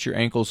 and that's what your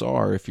ankles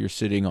are if you're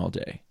sitting all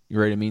day. You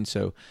know what I mean?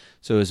 So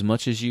as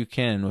much as you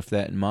can with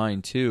that in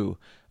mind too,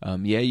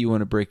 you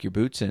want to break your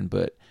boots in,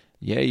 but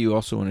you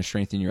also want to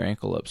strengthen your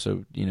ankle up.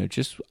 So,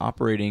 just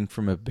operating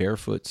from a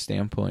barefoot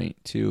standpoint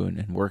too,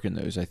 and working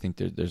those, I think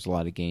there's a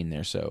lot of gain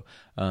there. So,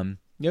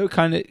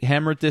 kind of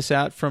hammered this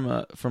out from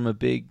a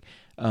big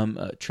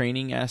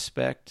training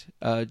aspect,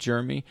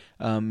 Jeremy.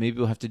 Maybe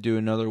we'll have to do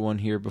another one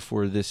here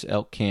before this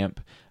elk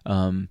camp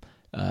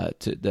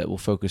that will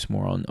focus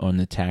more on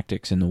the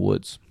tactics in the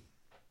woods.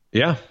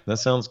 Yeah, that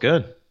sounds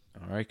good.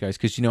 All right, guys,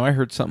 because I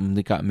heard something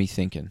that got me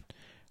thinking.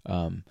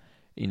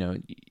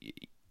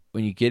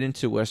 When you get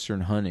into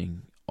Western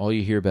hunting, all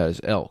you hear about is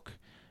elk,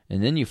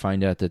 and then you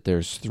find out that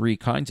there's 3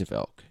 kinds of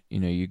elk.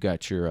 You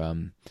got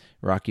your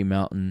Rocky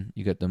Mountain,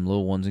 you got them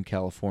little ones in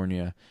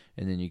California,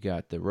 and then you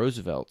got the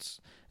Roosevelts.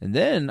 And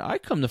then I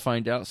come to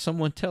find out,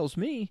 someone tells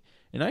me,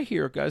 and I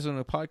hear guys on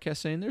the podcast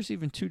saying there's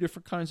even 2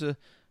 different kinds of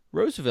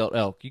Roosevelt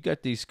elk. You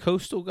got these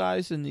coastal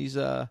guys and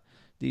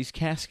these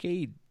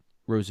Cascade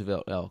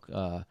Roosevelt elk.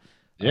 So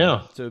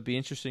it'd be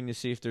interesting to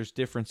see if there's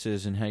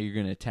differences in how you're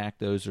going to attack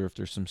those, or if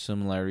there's some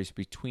similarities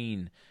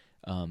between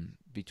all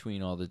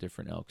the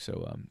different elk.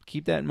 So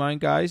keep that in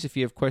mind, guys. If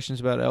you have questions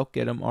about elk,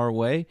 get them our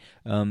way.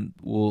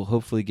 We'll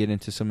hopefully get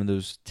into some of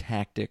those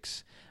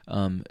tactics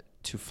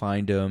to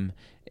find them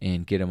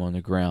and get them on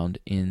the ground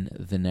in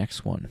the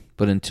next one.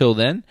 But until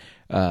then,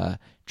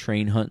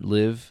 train, hunt,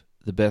 live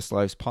the best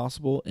lives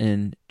possible.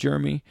 And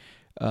Jeremy,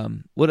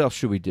 what else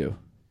should we do?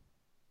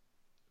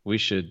 We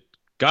should.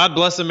 God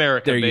bless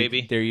America,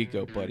 baby. There you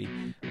go, buddy.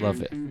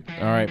 Love it.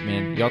 All right,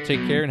 man. Y'all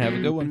take care and have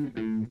a good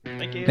one.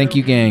 Thank you. Thank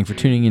you, gang, for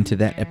tuning into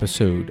that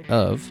episode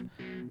of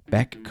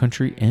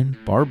Backcountry and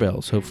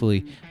Barbells.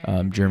 Hopefully,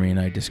 Jeremy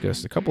and I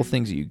discussed a couple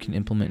things that you can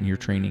implement in your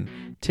training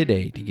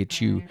today to get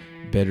you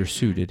better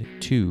suited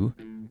to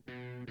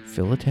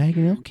fill a tag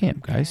in elk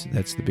camp, guys.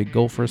 That's the big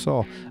goal for us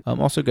all.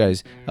 Also,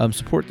 guys,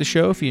 support the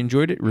show if you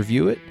enjoyed it.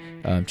 Review it.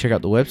 Check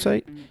out the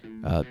website.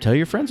 Tell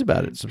your friends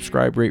about it.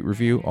 Subscribe, rate,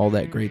 review, all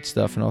that great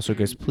stuff. And also,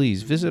 guys,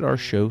 please visit our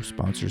show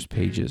sponsors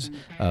pages.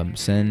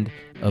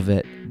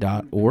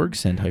 Sendavet.org,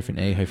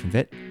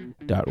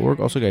 send-a-vet.org.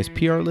 Also, guys,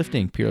 PR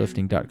Lifting,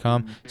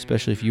 prlifting.com,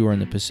 especially if you are in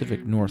the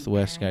Pacific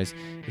Northwest, guys.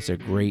 It's a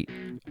great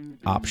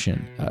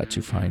option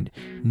to find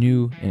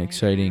new and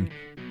exciting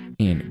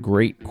and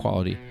great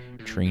quality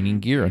training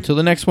gear. Until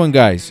the next one,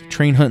 guys,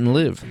 train, hunt, and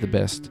live the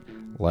best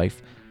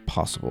life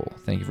possible.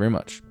 Thank you very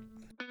much.